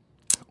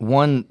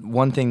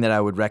one thing that I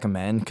would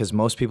recommend, because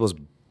most people's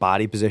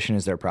body position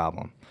is their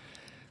problem.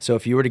 So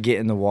if you were to get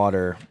in the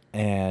water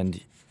and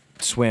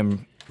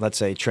swim, let's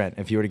say Trent,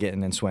 if you were to get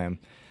in and swim,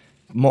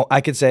 I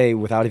could say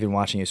without even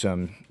watching you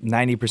swim,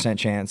 90%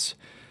 chance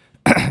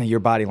your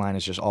body line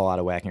is just all out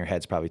of whack and your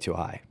head's probably too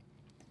high.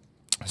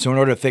 So in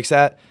order to fix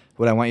that,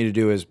 what I want you to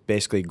do is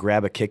basically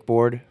grab a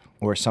kickboard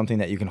or something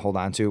that you can hold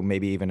on to,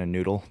 maybe even a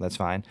noodle, that's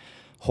fine.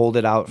 Hold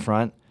it out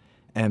front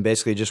and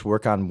basically just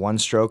work on one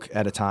stroke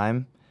at a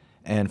time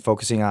and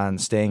focusing on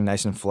staying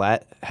nice and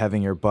flat,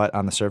 having your butt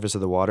on the surface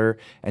of the water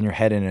and your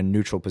head in a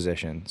neutral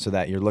position so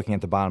that you're looking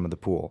at the bottom of the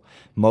pool.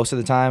 Most of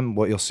the time,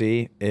 what you'll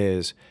see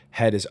is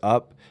head is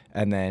up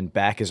and then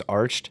back is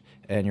arched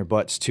and your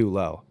butt's too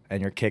low.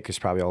 And your kick is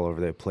probably all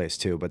over the place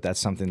too, but that's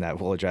something that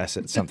we'll address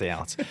at something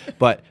else.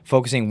 But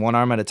focusing one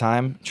arm at a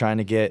time, trying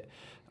to get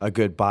a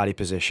good body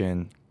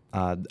position.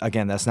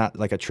 Again, that's not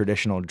like a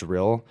traditional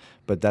drill,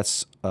 but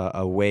that's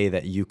a way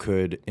that you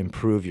could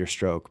improve your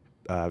stroke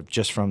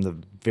just from the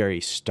very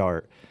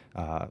start,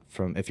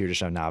 from if you're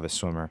just a novice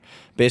swimmer.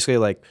 Basically,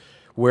 like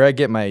where I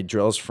get my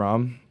drills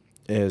from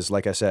is,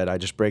 like I said, I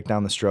just break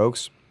down the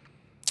strokes.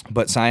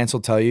 But science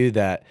will tell you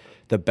that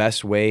the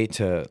best way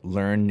to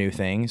learn new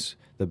things,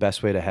 the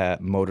best way to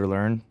have motor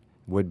learn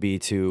would be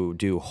to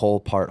do whole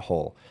part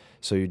whole.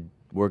 So you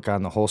work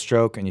on the whole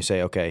stroke and you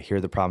say, okay, here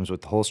are the problems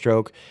with the whole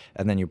stroke,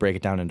 and then you break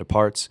it down into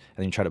parts and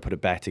then you try to put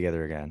it back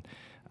together again.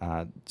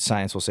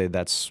 Science will say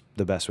that's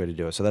the best way to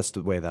do it. So that's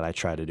the way that I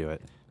try to do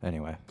it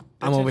anyway.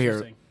 I'm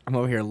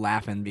over here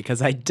laughing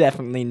because I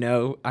definitely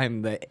know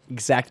I'm the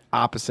exact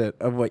opposite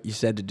of what you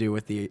said to do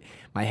with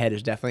my head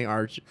is definitely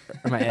arched.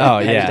 My head,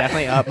 head is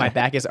definitely up, my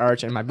back is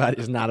arched, and my butt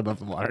is not above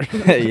the water.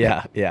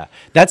 Yeah.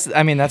 That's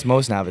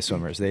most novice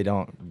swimmers.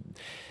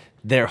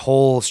 Their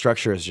whole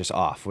structure is just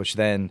off, which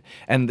then,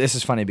 and this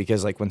is funny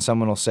because like when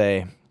someone will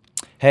say,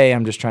 hey,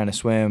 I'm just trying to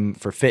swim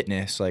for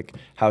fitness, like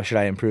how should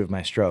I improve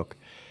my stroke?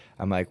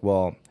 I'm like,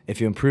 well, if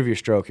you improve your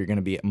stroke, you're going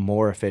to be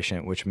more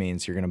efficient, which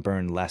means you're going to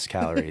burn less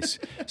calories.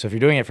 So if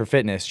you're doing it for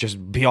fitness,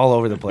 just be all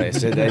over the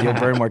place. You'll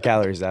burn more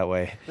calories that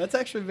way. That's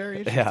actually very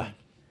interesting. Yeah.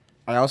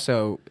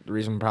 The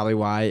reason probably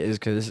why is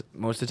because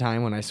most of the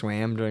time when I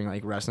swam during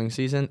like wrestling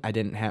season,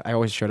 I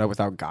always showed up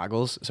without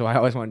goggles. So I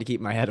always wanted to keep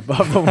my head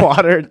above the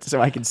water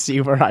so I could see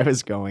where I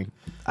was going.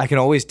 I can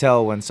always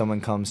tell when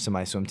someone comes to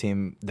my swim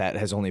team that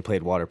has only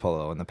played water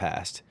polo in the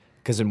past.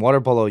 Because in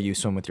water polo, you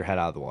swim with your head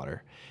out of the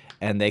water.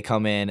 And they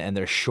come in and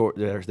they're short.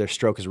 Their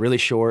stroke is really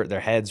short. Their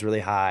head's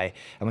really high.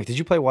 I'm like, did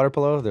you play water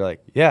polo? They're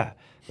like, yeah.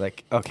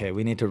 Like, okay,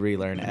 we need to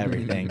relearn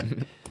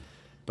everything.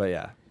 But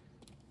yeah.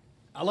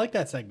 I like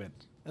that segment.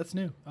 That's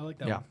new. I like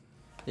that one.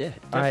 Yeah.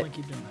 Definitely All right.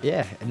 keep doing that.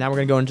 Yeah. And now we're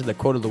going to go into the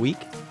quote of the week.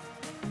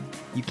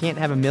 You can't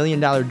have $1 million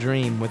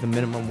dream with a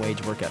minimum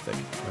wage work ethic.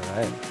 All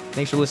right.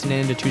 Thanks for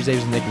listening to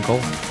Tuesdays with Nick and Cole.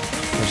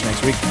 Catch you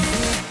next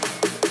week.